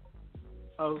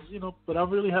 I was, you know, but I'm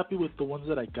really happy with the ones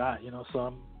that I got, you know,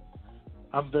 so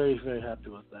I'm very, very happy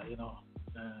with that, you know,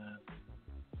 and,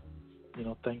 you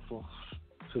know, thankful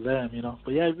to them, you know.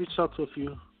 But yeah, I reached out to a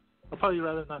few. I'd probably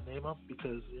rather not name them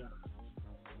because, yeah,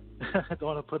 I don't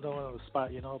want to put no one on the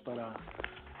spot, you know, but,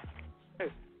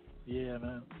 yeah,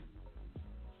 man.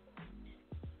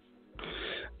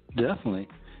 Definitely.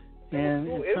 And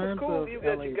it was cool you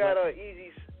got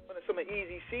some of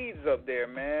Eazy Seeds up there,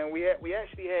 man. We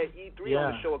actually had E3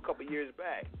 on the show a couple years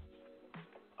back.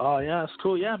 Oh, yeah, it's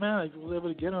cool. Yeah, man, I was able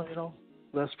to get him, you know.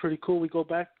 That's pretty cool. We go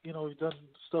back, you know, we've done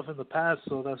stuff in the past,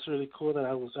 so that's really cool that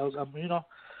I'm, you know,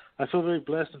 I feel very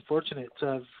blessed and fortunate to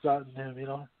have gotten him, you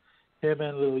know, him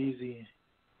and Lil Eazy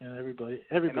and everybody.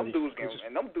 And them dudes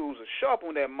are sharp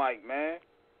on that mic, man.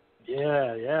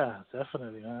 Yeah,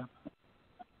 definitely, man.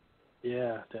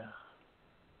 Yeah.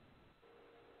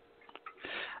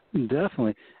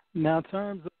 Definitely. Now, in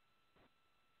terms of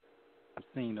what I've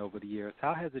seen over the years,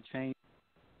 how has it changed?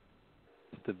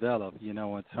 Develop, you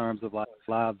know, in terms of like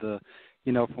a lot of the,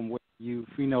 you know, from where you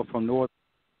know, from North,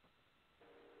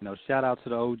 you know, shout out to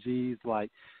the OGs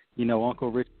like, you know,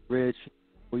 Uncle Rich,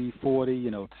 E40, you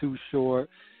know, Too Short,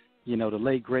 you know, the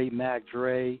late great Mac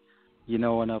Dre, you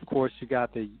know, and of course you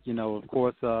got the, you know, of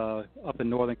course up in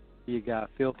Northern you got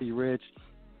Filthy Rich,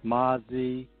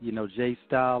 Mozzie, you know, Jay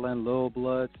Stalin, Lil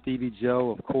Blood, Stevie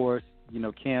Joe, of course, you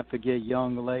know, can't forget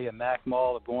Young Lay and Mac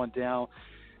Mall are going down,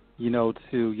 you know,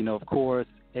 to, you know, of course,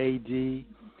 AD,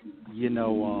 you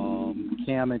know,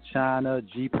 Cam and China,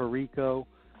 G Perico,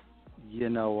 you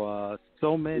know,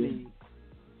 so many,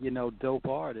 you know, dope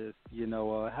artists, you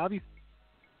know, how do you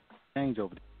change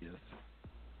over the years?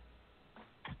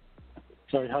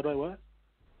 Sorry, how do I what?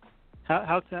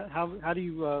 How do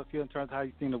you feel in terms of how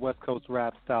you've seen the West Coast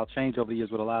rap style change over the years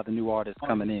with a lot of the new artists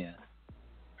coming in?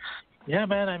 Yeah,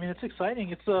 man, I mean, it's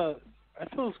exciting. I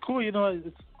feel it's cool, you know,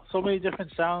 it's so many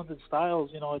different sounds and styles,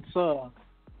 you know,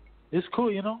 it's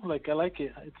cool, you know, like I like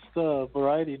it. It's the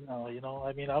variety now, you know.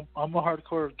 I mean, I'm a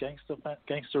hardcore gangster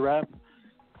rap,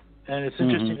 and it's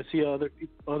interesting to see other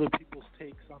people's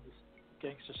takes on this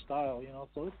gangster style, you know.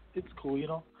 So it's cool, you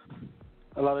know.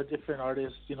 A lot of different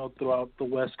artists, you know, throughout the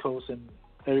West Coast, and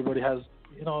everybody has,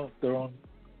 you know, their own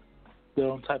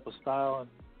type of style, and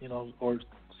you know, or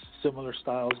similar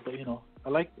styles. But you know, I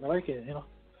like it, you know.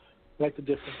 I like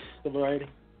the variety.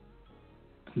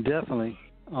 Definitely.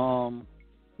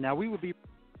 Now we would be.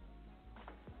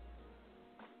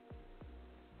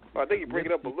 I think you bring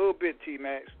it up a little bit, T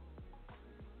Max.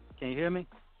 Can you hear me?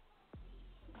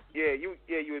 Yeah, you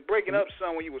were breaking up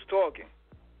some when you was talking.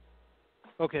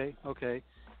 Okay.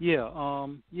 Yeah.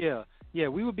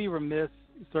 We would be remiss,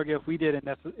 Sergio, if we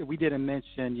didn't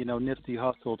mention, you know, Nipsey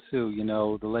Hussle too. You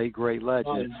know, the late great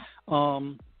legend.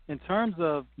 In terms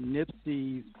of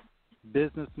Nipsey's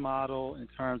business model, in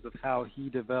terms of how he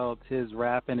developed his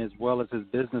rapping as well as his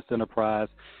business enterprise,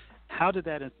 how did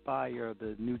that inspire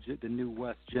the new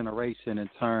West generation in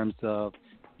terms of,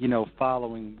 you know,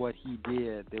 following what he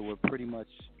did that would pretty much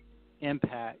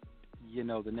impact, you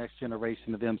know, the next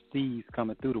generation of MCs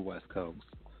coming through the West Coast?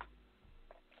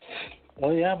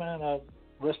 Well, yeah, man.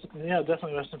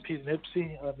 Definitely rest in peace,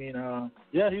 Nipsey. I mean,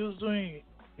 yeah, he was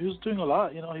doing a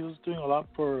lot. You know, he was doing a lot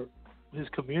for his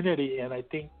community, and I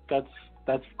think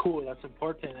that's cool. That's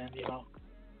important, and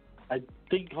I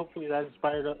think hopefully that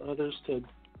inspired others to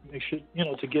make sure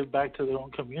to give back to their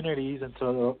own communities and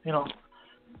to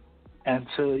and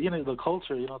to the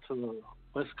culture, to the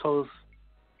West Coast,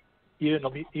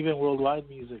 even worldwide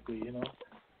musically.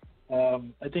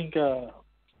 I think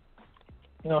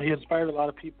he inspired a lot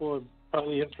of people and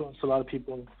probably influenced a lot of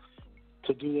people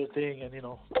to do their thing, and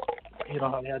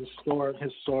how he had his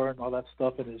store and all that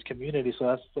stuff in his community. So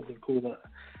that's something cool that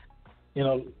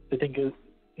I think a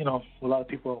lot of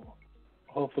people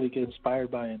hopefully get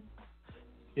inspired by, and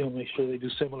make sure they do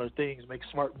similar things, make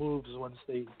smart moves once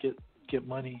they get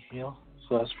money.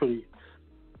 So that's pretty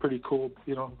cool.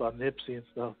 About Nipsey and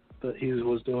stuff that he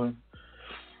was doing.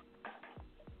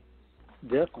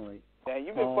 Definitely. Now,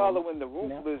 you've been following the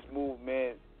Ruthless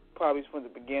movement probably from the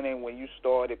beginning when you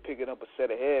started picking up a set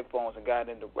of headphones and got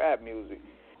into rap music.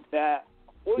 Now,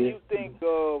 what do you think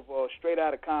of Straight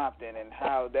Outta Compton and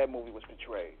how that movie was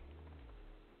portrayed?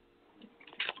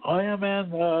 Oh, yeah, man.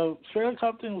 Straight Outta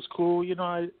Compton was cool. It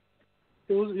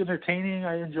was entertaining.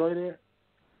 I enjoyed it.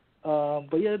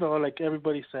 But, like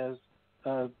everybody says,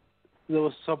 there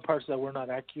was some parts that were not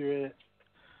accurate.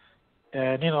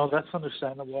 And, that's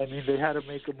understandable. I mean, they had to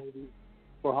make a movie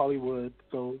for Hollywood.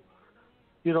 So,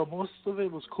 most of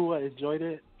it was cool. I enjoyed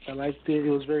it. I liked it. It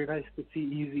was very nice to see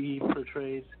Eazy E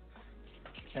portrayed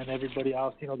and everybody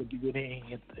else, the beginning.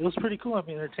 It was pretty cool. I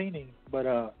mean, entertaining. But,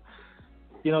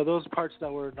 those parts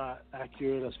that were not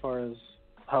accurate as far as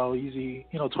how Eazy,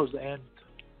 towards the end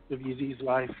of Eazy's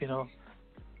life, it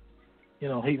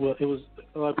was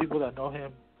a lot of people that know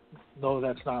him know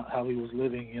that's not how he was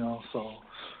living, so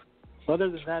other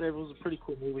than that, it was a pretty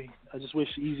cool movie. I just wish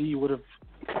Eazy would have,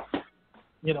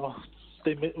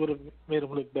 they would have made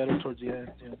him look better towards the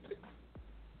end.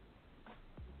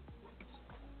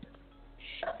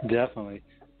 Definitely.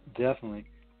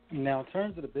 Now, in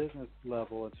terms of the business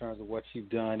level, in terms of what you've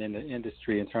done in the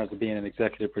industry, in terms of being an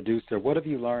executive producer, what have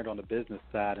you learned on the business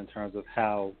side in terms of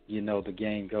how, the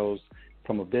game goes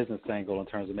from a business angle in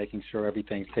terms of making sure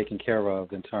everything's taken care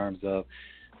of in terms of,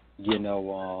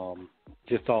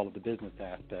 just all of the business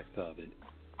aspects of it?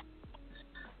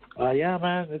 Yeah,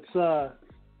 man, it's,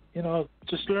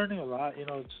 just learning a lot,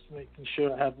 just making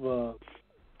sure I have,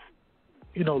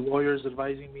 lawyers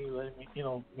advising me, letting me,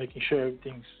 making sure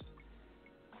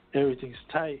everything's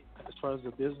tight as far as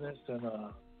the business and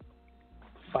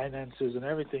finances and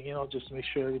everything, just make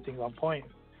sure everything's on point.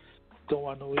 Don't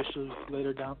want no issues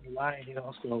later down the line,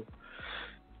 so,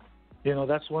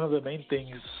 that's one of the main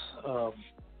things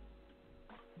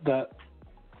that,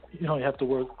 you have to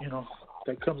work,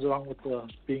 that comes along with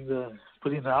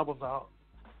putting the album out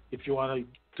if you want to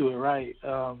do it right.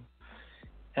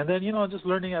 And then, just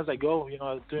learning as I go,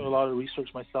 doing a lot of research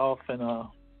myself and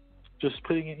just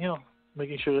putting it,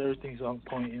 making sure that everything's on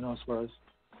point, as far as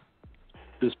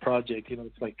this project,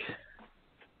 it's like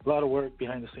a lot of work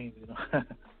behind the scenes,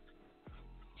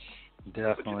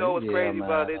 Definitely. But what's crazy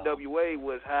about NWA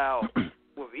was how,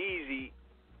 with Eazy,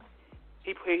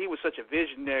 he was such a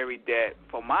visionary that,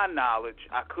 for my knowledge,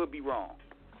 I could be wrong.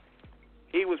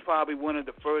 He was probably one of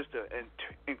the first to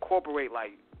incorporate,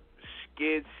 like,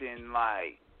 skits and,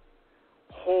 like,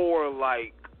 horror,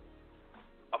 like,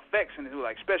 effects in it,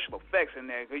 like special effects in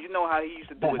there. Because you know how he used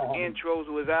to do his intros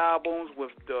to his albums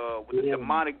with the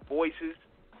demonic voices?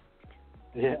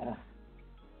 Yeah.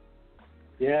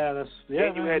 Yeah,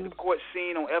 Then you had the court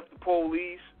scene on F the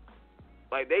Police.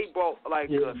 Like, they brought, like,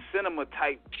 a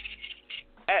cinema-type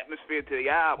atmosphere to the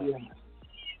album.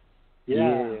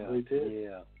 Yeah, they did.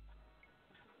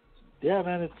 Yeah,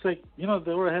 man, it's like,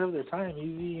 they were ahead of their time,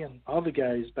 Eazy and all the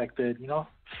guys back then,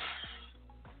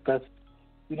 That's,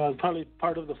 probably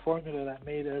part of the formula that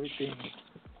made everything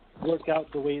work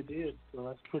out the way it did, so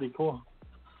that's pretty cool.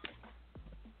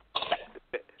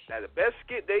 Now, the best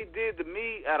skit they did to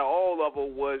me out of all of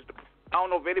them was, I don't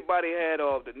know if anybody had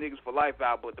the Niggas for Life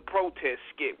out, but the protest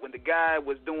skit when the guy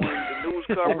was doing the news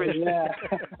coverage.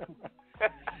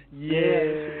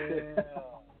 Yeah.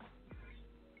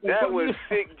 That was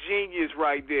sick genius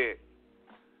right there.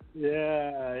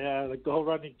 Yeah, like the whole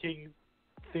Rodney King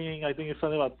thing. I think it's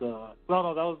something about no,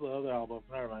 that was the other album.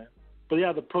 Never mind. But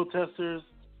yeah, the protesters.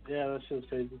 Yeah, that shit was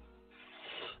crazy.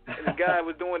 And the guy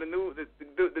was doing the news.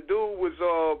 The dude was.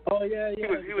 He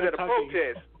was at a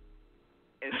protest,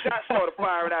 and shots started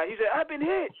firing out. He said, "I've been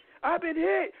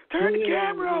hit. Turn the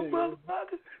camera off,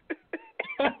 motherfucker."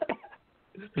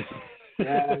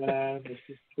 Yeah, man, this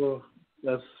is cool.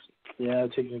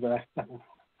 Take me back.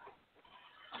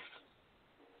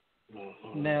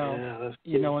 Now,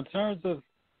 in terms of,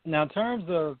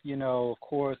 of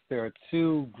course, there are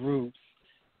two groups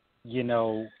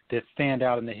that stand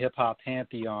out in the hip-hop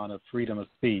pantheon of freedom of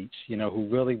speech, who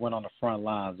really went on the front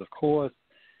lines. Of course,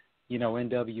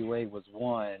 NWA was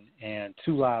one and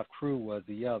 2 Live Crew was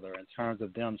the other in terms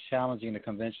of them challenging the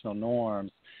conventional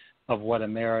norms of what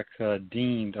America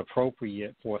deemed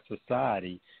appropriate for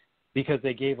society, because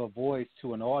they gave a voice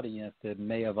to an audience that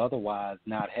may have otherwise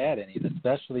not had any, and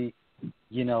especially,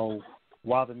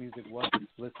 while the music was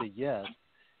explicit, yes,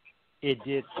 it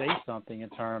did say something in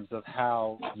terms of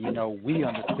how, we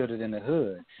understood it in the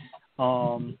hood.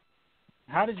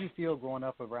 How did you feel growing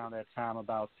up around that time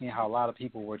about seeing how a lot of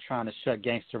people were trying to shut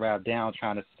gangster rap down,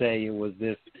 trying to say it was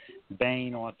this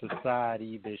bane on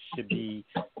society that should be,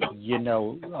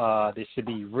 that should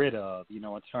be rid of,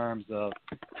 in terms of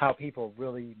how people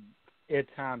really at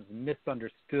times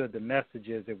misunderstood the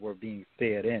messages that were being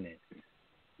said in it?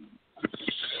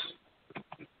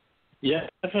 Yeah,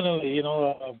 definitely. It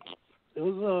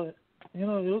was it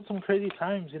was some crazy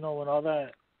times. When all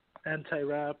that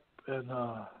anti-rap and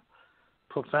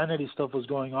profanity stuff was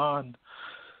going on.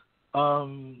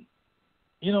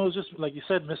 It was just like you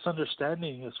said,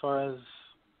 misunderstanding as far as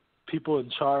people in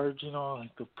charge.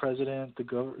 Like the president,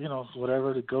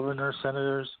 whatever, the governor,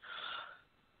 senators,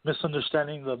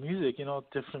 misunderstanding the music.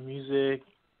 Different music.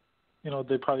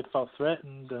 They probably felt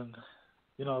threatened, and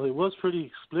it was pretty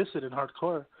explicit and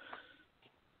hardcore.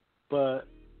 But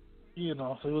it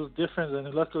was different,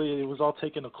 and luckily it was all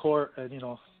taken to court, and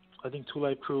I think 2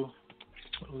 Live Crew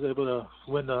was able to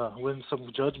win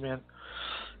some judgment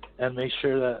and make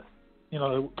sure that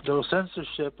there was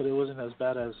censorship, but it wasn't as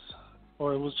bad as,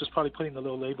 or it was just probably putting the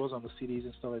little labels on the CDs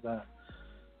and stuff like that.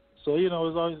 So it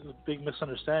was always a big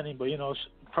misunderstanding, but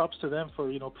props to them for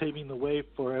paving the way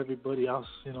for everybody else,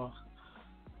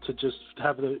 to just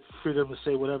have the freedom to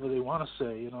say whatever they want to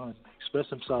say, and express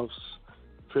themselves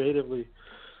creatively.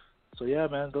 So yeah,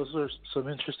 man, those were some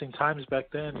interesting times back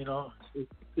then.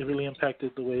 It really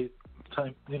impacted the way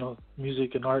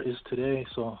music and art is today.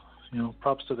 So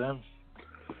props to them.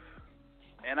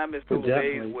 And I miss those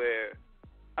days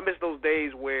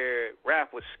where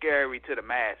rap was scary to the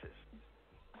masses.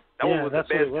 That was the best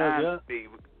time to be.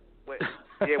 When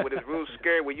it was real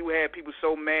scary, when you had people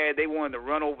so mad they wanted to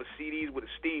run over CDs with a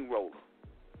steamroller.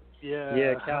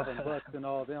 Yeah, Calvin Butts and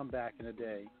all them back in the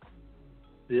day.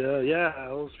 Yeah,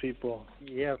 those people.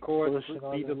 Yeah, of course.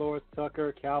 B. Dolores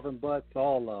Tucker, Calvin Butts,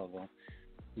 all of them.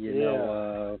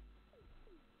 That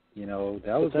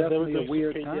was definitely a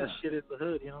weird time. Yeah, shit in the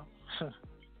hood,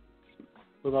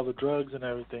 with all the drugs and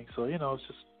everything. So it's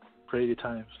just crazy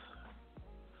times.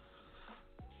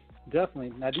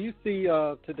 Definitely. Now, do you see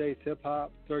today's hip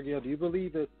hop, Sergio? Do you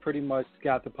believe it's pretty much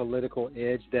got the political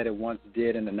edge that it once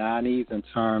did in the '90s in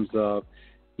terms of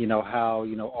how,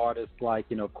 artists like,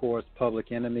 of course,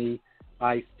 Public Enemy,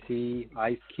 Ice-T,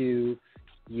 Ice Cube,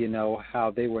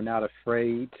 how they were not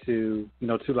afraid to,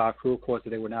 2 Live Crew, of course,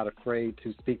 they were not afraid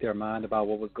to speak their mind about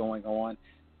what was going on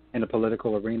in the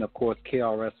political arena. Of course,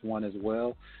 KRS-One as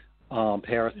well,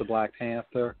 Paris the Black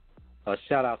Panther,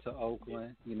 shout out to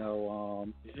Oakland, do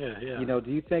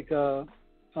you think,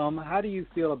 how do you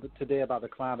feel today about the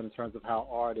climate in terms of how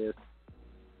artists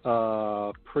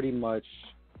pretty much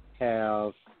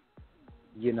have,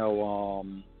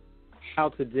 how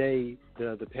today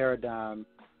the paradigm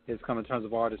has come in terms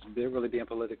of artists really being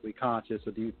politically conscious,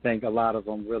 or do you think a lot of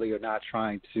them really are not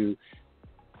trying to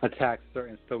attack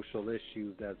certain social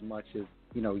issues as much as,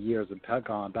 years have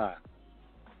gone by?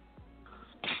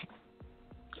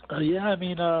 I'm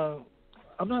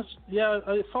not,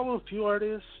 I follow a few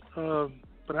artists,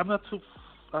 but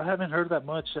I haven't heard that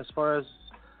much as far as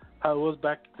how it was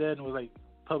back then with like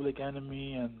Public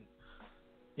Enemy and,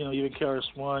 even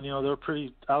KRS-One, they were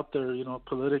pretty out there,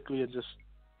 politically, and just,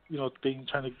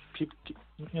 trying to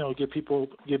give people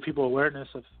awareness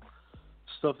of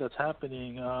stuff that's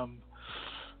happening.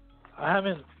 I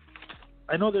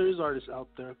know there is artists out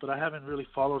there, but I haven't really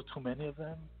followed too many of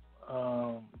them.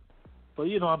 But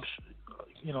I'm,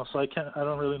 so I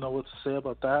don't really know what to say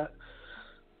about that.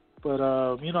 But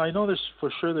I know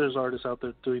there's artists out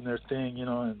there doing their thing,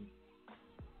 and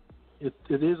it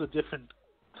is a different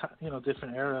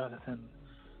era, and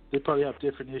they probably have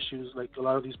different issues, like a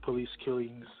lot of these police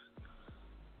killings,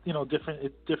 different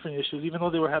issues. Even though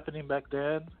they were happening back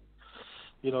then,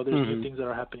 there's new things that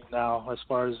are happening now as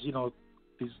far as,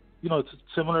 these, it's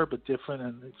similar but different,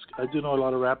 and I do know a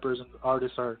lot of rappers and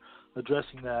artists are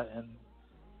addressing that, and,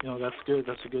 that's good.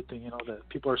 That's a good thing, that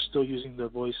people are still using their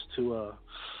voice to,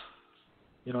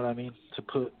 to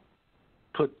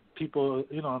put people,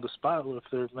 on the spot if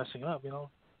they're messing up,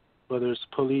 whether it's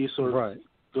police or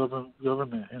government,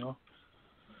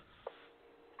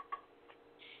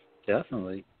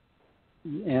 Definitely.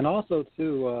 And also,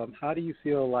 too, how do you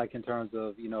feel like in terms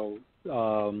of,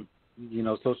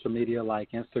 social media like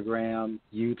Instagram,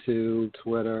 YouTube,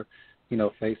 Twitter,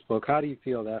 Facebook? How do you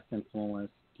feel that's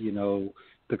influenced,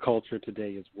 the culture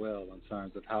today as well in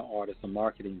terms of how artists are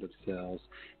marketing themselves?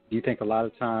 Do you think a lot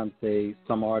of times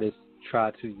some artists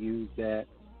try to use that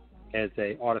as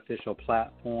a artificial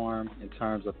platform in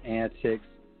terms of antics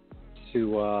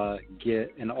to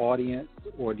get an audience,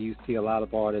 or do you see a lot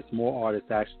of more artists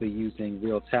actually using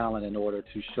real talent in order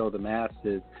to show the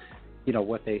masses,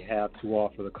 what they have to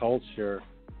offer the culture,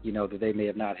 that they may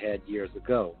have not had years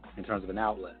ago in terms of an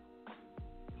outlet?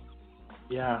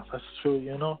 Yeah, that's true,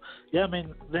 Yeah, I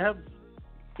mean, they have,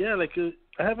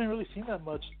 I haven't really seen that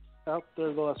much out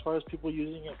there, though, as far as people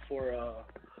using it for,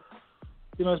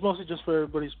 it's mostly just for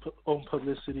everybody's own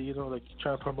publicity, like you're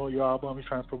trying to promote your album, you're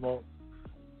trying to promote,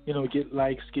 get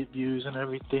likes, get views and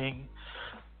everything.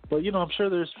 But, I'm sure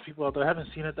there's people out there. I haven't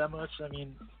seen it that much. I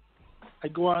mean, I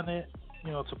go on it,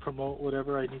 to promote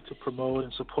whatever I need to promote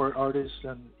and support artists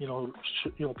and,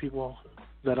 people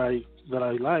that I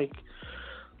like.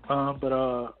 I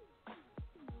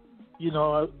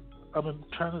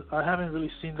haven't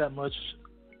really seen that much,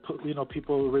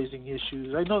 people raising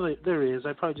issues. I know that there is.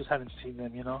 I probably just haven't seen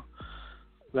them,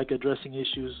 like addressing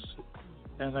issues.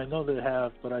 And I know they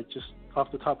have, but I just,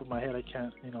 off the top of my head, I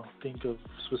can't, think of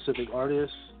specific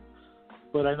artists.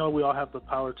 But I know we all have the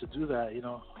power to do that,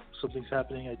 Something's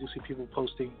happening. I do see people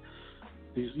posting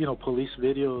these, police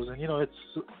videos. And,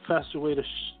 it's a faster way to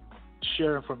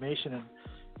share information and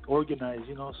organize,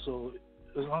 So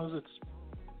as long as it's,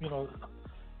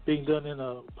 being done in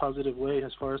a positive way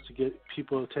as far as to get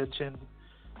people attention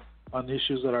on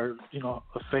issues that are,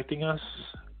 affecting us.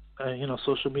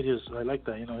 Social media is, I like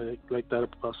that, I like that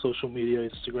about social media,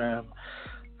 Instagram.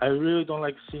 I really don't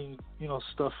like seeing,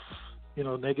 stuff,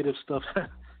 negative stuff.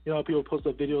 People post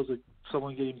up videos of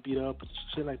someone getting beat up and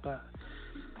shit like that.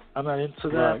 I'm not into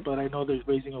that, right. But I know there's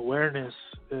raising awareness,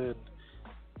 and,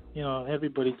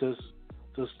 everybody does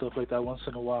stuff like that once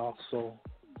in a while. So,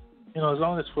 as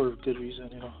long as it's for a good reason,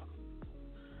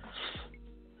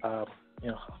 but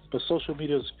social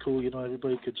media is cool.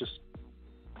 Everybody could just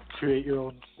create your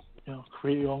own,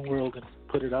 world and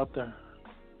put it out there,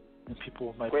 and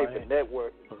people might buy it. Great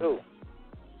for networking too.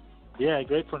 Yeah,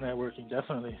 great for networking,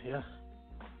 definitely. Yeah.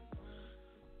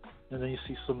 And then you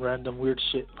see some random weird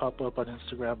shit pop up on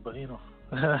Instagram, but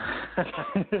Now,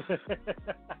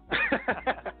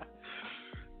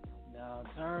 in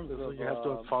terms of you have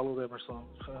to follow them or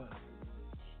something.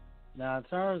 Now, in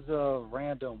terms of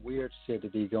random weird shit to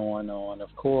be going on,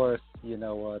 of course,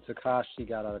 Tekashi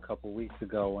got out a couple weeks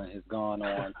ago and has gone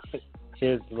on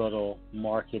his little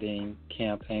marketing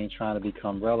campaign trying to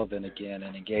become relevant again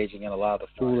and engaging in a lot of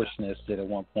the foolishness that at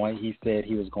one point he said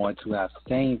he was going to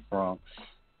abstain from,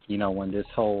 when this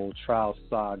whole trial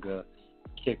saga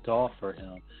kicked off for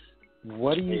him.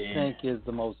 What do you think is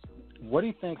the most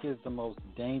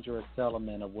dangerous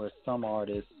element of where some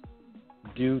artists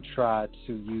do try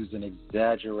to use an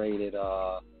exaggerated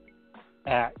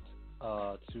act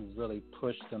to really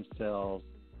push themselves,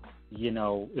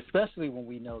 especially when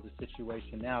we know the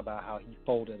situation now about how he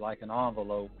folded like an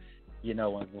envelope,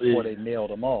 and before they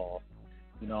mailed them all.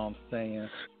 You know what I'm saying?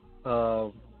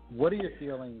 What are your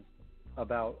feelings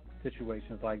about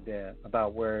situations like that,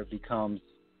 about where it becomes,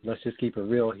 let's just keep it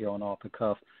real here on Off the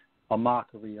Cuff, a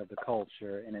mockery of the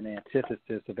culture and an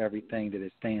antithesis of everything that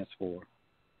it stands for?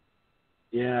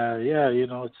 Yeah,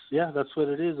 that's what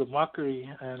it is, a mockery,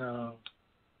 and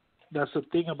that's the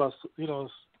thing about,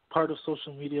 part of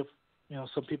social media.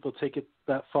 Some people take it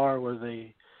that far where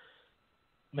they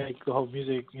make the whole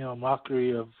music,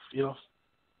 mockery of, the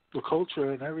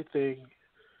culture and everything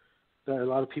that a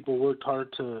lot of people worked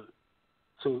hard to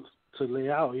lay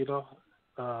out,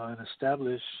 and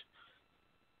establish.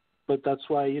 But that's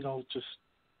why, just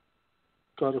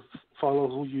gotta follow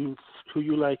who you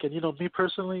like. And me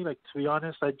personally, like, to be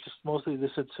honest, I just mostly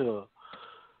listen to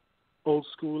old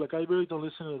school. Like, I really don't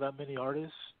listen to that many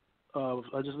artists.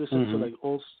 I just listen to like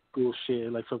old school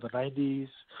shit, like from the 90s.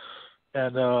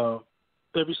 And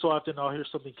every so often I'll hear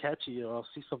something catchy, or I'll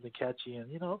see something catchy,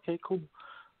 and okay, cool.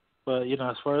 But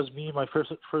as far as me, my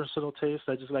personal taste,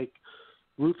 I just like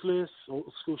Ruthless,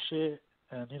 old school shit,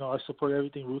 and I support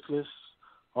everything Ruthless.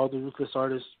 All the Ruthless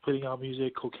artists putting out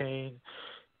music, Cocaine,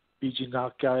 BG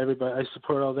Knockout, everybody. I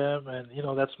support all them, and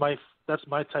that's my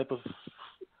type of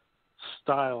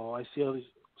style. I see all these,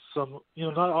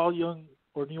 not all young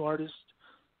or new artists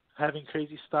having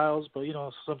crazy styles, but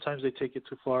sometimes they take it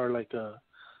too far. Like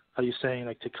how you saying,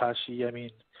 like Tekashi. I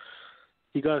mean,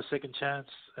 he got a second chance,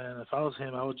 and if I was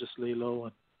him, I would just lay low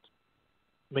and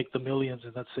make the millions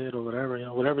and that's it or whatever,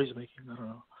 whatever he's making. I don't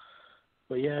know.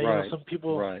 But yeah, some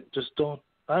people just don't.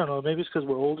 I don't know. Maybe it's because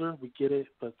we're older, we get it.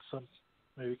 But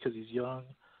maybe because he's young.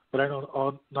 But I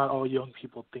know not all young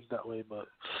people think that way. But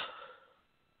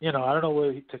I don't know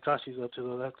what Tekashi's up to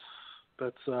though.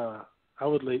 That's I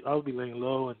would be laying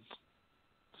low and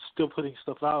still putting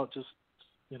stuff out. Just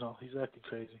he's acting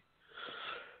crazy.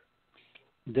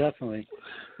 Definitely.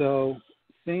 So,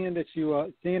 seeing that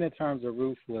seeing in terms of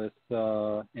Ruthless,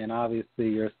 and obviously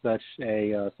you're such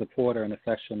a supporter and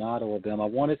aficionado of them, I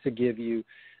wanted to give you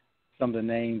some of the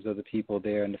names of the people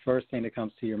there. And the first thing that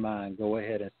comes to your mind, go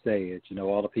ahead and say it.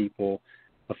 All the people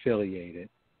affiliated.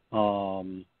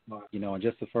 And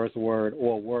just the first word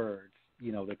or words,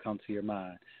 that come to your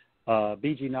mind.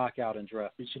 BG Knockout and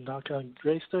Dress. BG Knockout and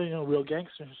Dresta, real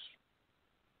gangsters.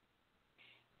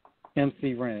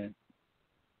 MC Ren.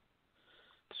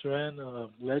 Ren,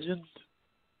 legend.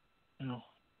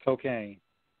 Cocaine.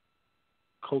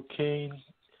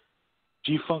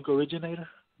 G-Funk originator.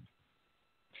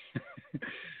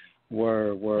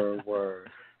 Word.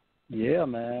 Yeah,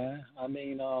 man. I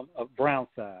mean,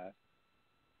 Brownside.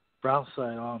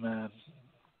 Oh, man.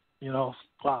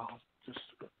 Wow.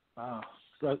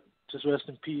 Just rest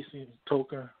in peace,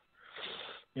 Toker.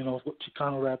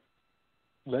 Chicano rap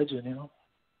legend,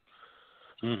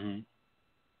 Mm-hmm.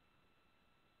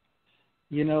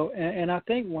 And I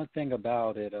think one thing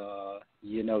about it, that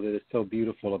is so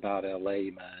beautiful about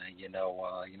LA, man.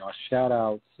 A shout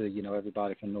out to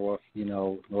everybody from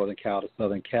Northern Cal to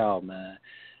Southern Cal, man.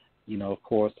 Of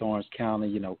course, Orange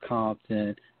County,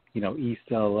 Compton, East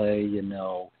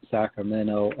LA,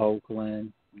 Sacramento,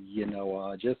 Oakland,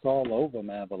 just all over,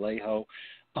 man. Vallejo.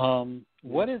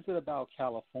 What is it about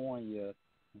California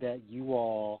that you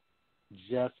all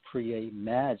just create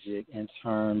magic in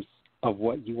terms of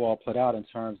what you all put out in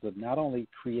terms of not only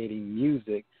creating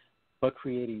music, but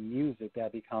creating music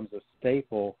that becomes a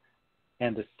staple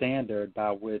and the standard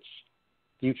by which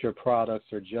future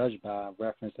products are judged by in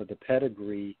reference of the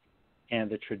pedigree and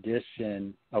the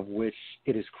tradition of which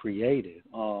it is created?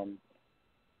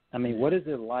 What is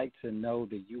it like to know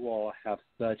that you all have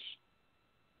such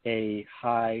a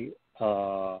high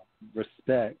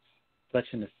respect, such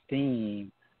an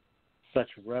esteem, such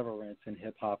reverence in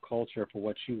hip-hop culture for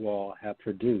what you all have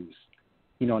produced?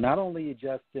 Not only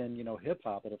just in,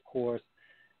 hip-hop, but, of course,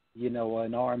 in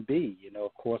R&B,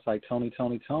 of course, like Tony,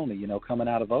 coming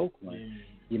out of Oakland.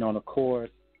 And, of course,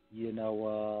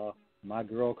 my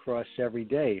girl crush every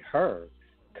day, her,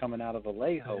 coming out of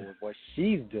Vallejo with what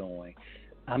she's doing.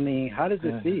 How does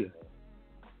it feel?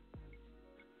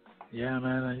 Yeah,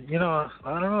 man.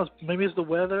 I don't know. Maybe it's the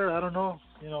weather. I don't know.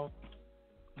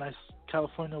 Nice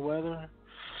California weather.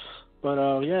 But,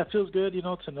 it feels good,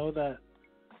 to know that,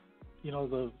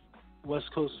 the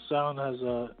West Coast sound has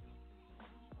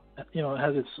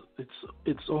has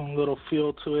its own little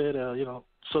feel to it.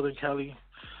 Southern Cali,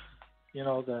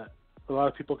 that a lot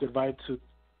of people could vibe to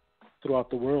throughout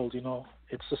the world.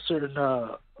 It's a certain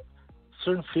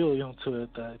feel, to it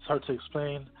that it's hard to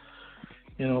explain.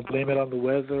 Blame it on the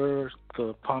weather,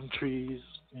 the palm trees,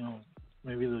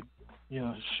 maybe the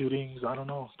shootings. I don't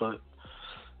know, but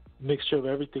mixture of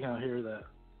everything out here that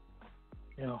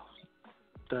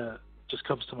that just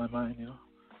comes to my mind.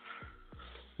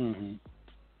 Mm-hmm.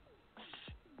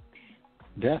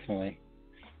 Definitely.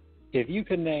 If you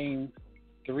could name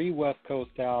 3 West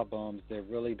Coast albums that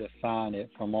really define it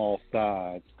from all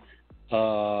sides,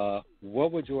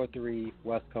 what would your 3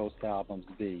 West Coast albums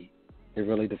be that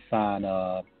really define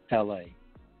LA?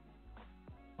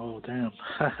 Oh, damn.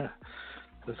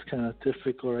 That's kind of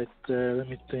difficult right there. Let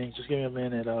me think. Just give me a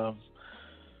minute.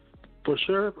 For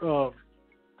sure,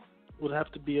 would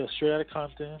have to be a Straight Outta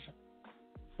Compton.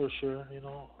 For sure,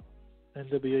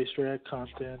 NWA Straight Outta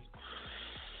Compton.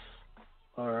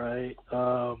 All right.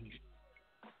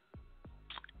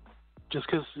 Just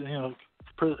because,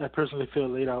 I personally feel it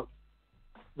laid out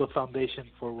the foundation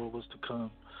for what was to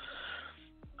come.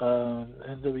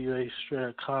 NWA Straight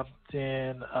Outta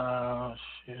Compton,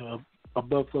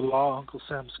 Above the Law, Uncle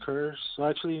Sam's Curse. So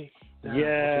actually,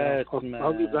 yes, I'll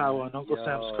do that one, Uncle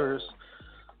Sam's Curse.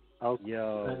 Above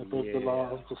the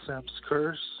Law, Uncle Sam's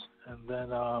Curse, and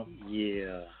then I'm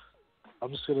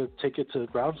just gonna take it to the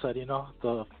Brownside.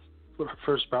 The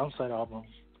first Brownside album.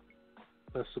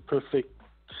 That's the perfect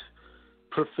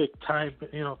time.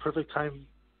 Perfect time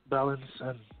balance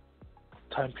and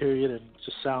time period and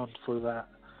just sound for that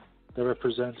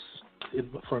represents it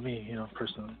for me.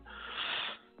 Personally.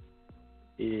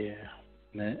 Yeah.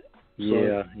 Man.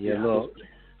 Yeah. Look,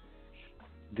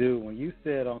 dude, when you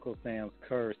said Uncle Sam's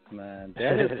Curse, man,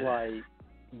 that is like,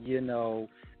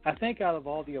 I think out of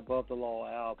all the Above the Law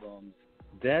albums,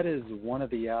 that is one of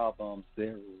the albums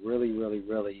that really, really,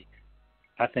 really,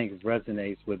 I think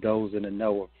resonates with those in the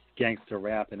know of gangster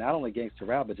rap, and not only gangster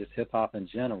rap, but just hip hop in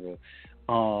general.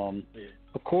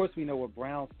 Of course, we know what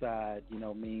Brownside,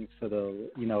 means for the,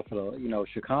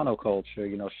 Chicano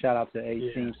culture. Shout out to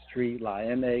 18th Street, La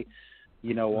M,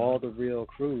 all the real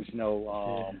crews.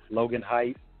 Logan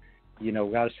Heights. We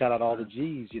got to shout out all the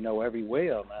G's.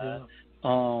 Everywhere, man.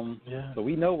 So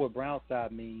we know what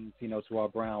Brownside means, to our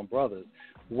brown brothers.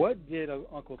 What did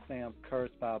Uncle Sam's Curse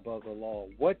by Above the Law?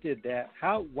 What did that?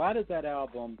 Why does that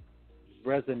album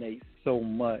resonate so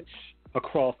much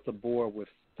across the board with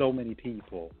so many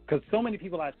people? Because so many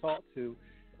people I talked to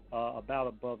about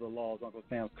Above the Law's Uncle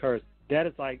Sam's Curse, that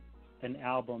is like an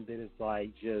album that is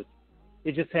like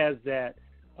it just has that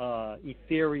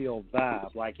ethereal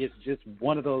vibe. Like it's just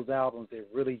one of those albums that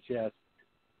really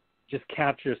just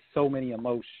captures so many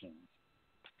emotions.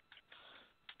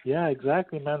 Yeah,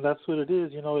 exactly, man. That's what it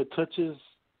is. It touches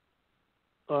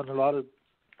on a lot of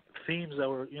themes that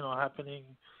were, happening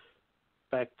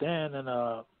back then, and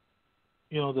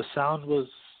the sound was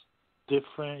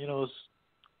different. It was,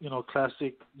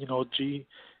 classic, G,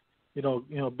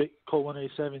 big Code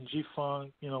 187 G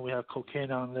Funk. We have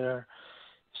cocaine on there.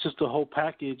 It's just the whole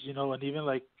package, and even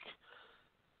like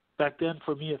back then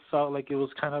for me, it felt like it was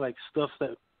kind of like stuff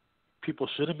that people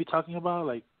shouldn't be talking about,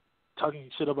 like talking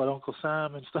shit about Uncle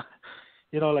Sam and stuff.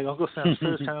 Like Uncle Sam's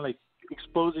Curse, kind of like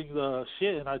exposing the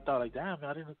shit, and I thought like, damn,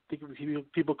 I didn't think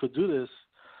people could do this.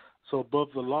 So Above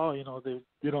the Law,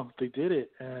 they did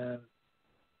it, and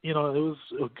it was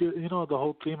a good. The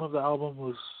whole theme of the album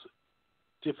was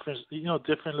different.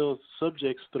 Different little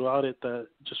subjects throughout it that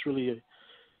just really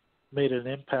made an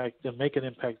impact and make an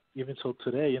impact even till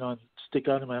today. And stick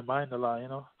out in my mind a lot.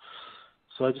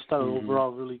 So I just thought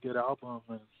overall really good album,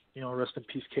 and rest in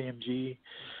peace KMG.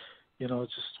 It's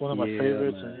just one of my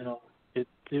favorites, man. And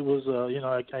it was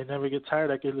I never get tired.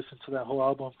 I could listen to that whole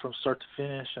album from start to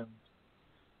finish and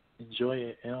enjoy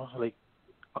it.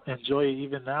 Enjoy it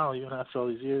even now, even after all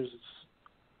these years.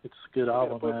 It's a good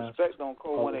album, put man. Respect on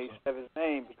Code 187's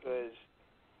name because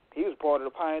he was part of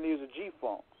the pioneers of G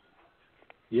Funk.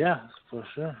 Yeah, for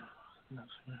sure.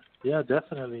 Yeah,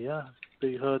 definitely. Yeah,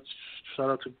 Big Hutch. Shout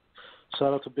out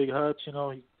to Big Hutch.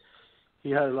 He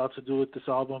had a lot to do with this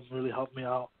album. Really helped me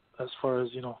out as far as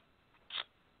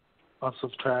on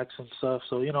some tracks and stuff.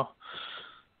 So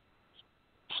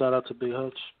shout out to Big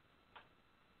Hutch.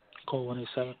 Code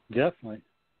 187. Definitely.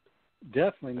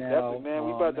 Now, definitely, man.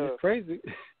 We about to. It's crazy.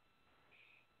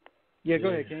 Go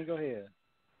ahead. Can you go ahead?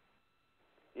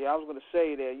 Yeah, I was going to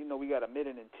say that, we got a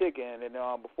minute and ticking, and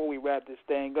before we wrap this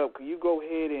thing up, can you go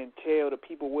ahead and tell the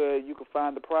people where you can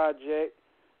find the project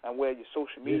and where your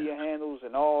social media handles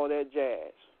and all that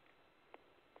jazz?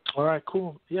 All right,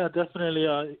 cool. Yeah, definitely.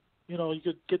 You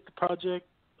could get the project,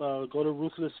 go to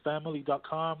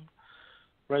ruthlessfamily.com.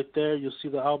 Right there, you'll see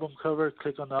the album cover.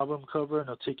 Click on the album cover, and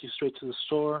it'll take you straight to the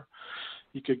store.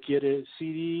 You could get it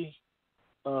CD.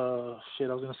 I was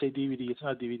going to say DVD. It's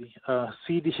not DVD.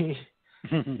 CD.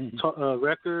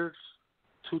 Records,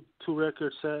 two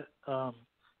record set,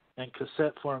 and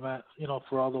cassette format.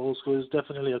 For all the old school, it's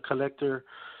definitely a collector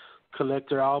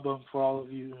album for all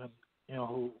of you, and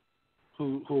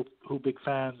who big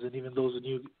fans, and even those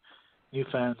new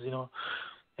fans.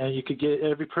 And you could get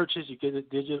every purchase, you get a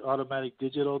automatic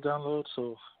digital download.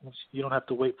 So you don't have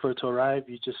to wait for it to arrive.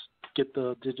 You just get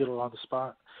the digital on the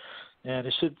spot, and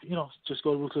it should just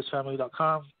go to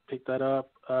ruthlessfamily.com, pick that up.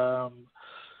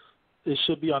 It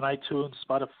should be on iTunes,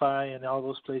 Spotify, and all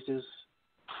those places,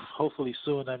 hopefully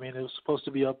soon. I mean, it was supposed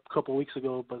to be up a couple weeks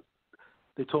ago, but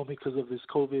they told me because of this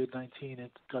COVID-19,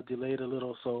 it got delayed a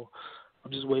little, so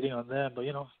I'm just waiting on them. But,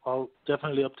 I'll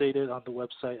definitely update it on the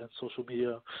website and social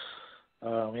media.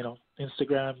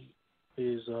 Instagram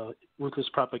is Ruthless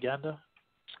Propaganda.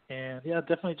 And,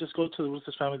 definitely just go to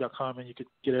ruthlessfamily.com, and you could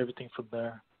get everything from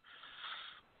there.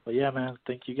 But, man,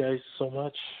 thank you guys so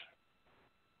much.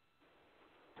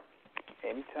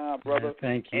 Anytime, brother.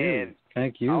 Thank you. And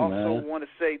thank you, man. I also want to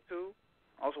say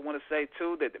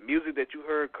too that the music that you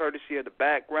heard courtesy of the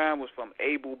background was from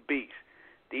Able Beats.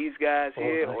 These guys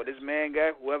here, or this man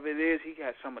guy, whoever it is, he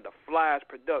got some of the flyest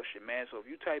production, man. So if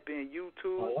you type in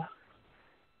YouTube,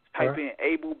 type in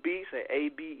Able Beats,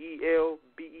 ABELBEATS,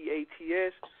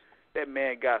 that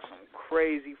man got some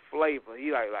crazy flavor.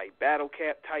 He like battle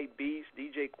cap type beats,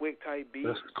 DJ Quick type beats.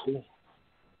 That's cool.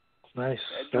 Nice.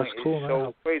 That's cool, man.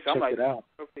 So crazy. I'm like,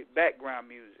 perfect background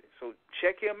music. So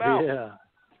check him out. Yeah.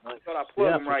 I thought I'd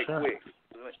plug him right quick.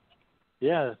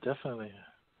 Yeah, definitely.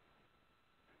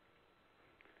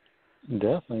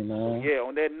 Definitely, man. Yeah,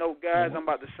 on that note, guys, I'm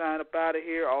about to sign up out of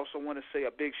here. I also want to say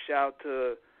a big shout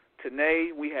to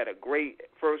Tanae, we had a great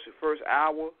first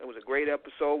hour. It was a great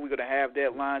episode. We're gonna have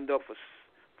that lined up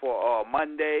for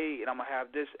Monday, and I'm gonna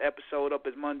have this episode up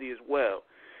as Monday as well.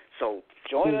 So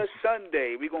join us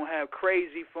Sunday. We're gonna have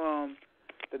Crazy from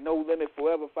the No Limit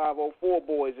Forever 504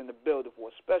 boys in the building for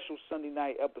a special Sunday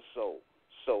night episode.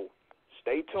 So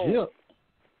stay tuned. Yep.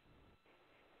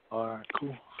 All right,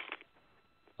 cool.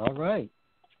 All right.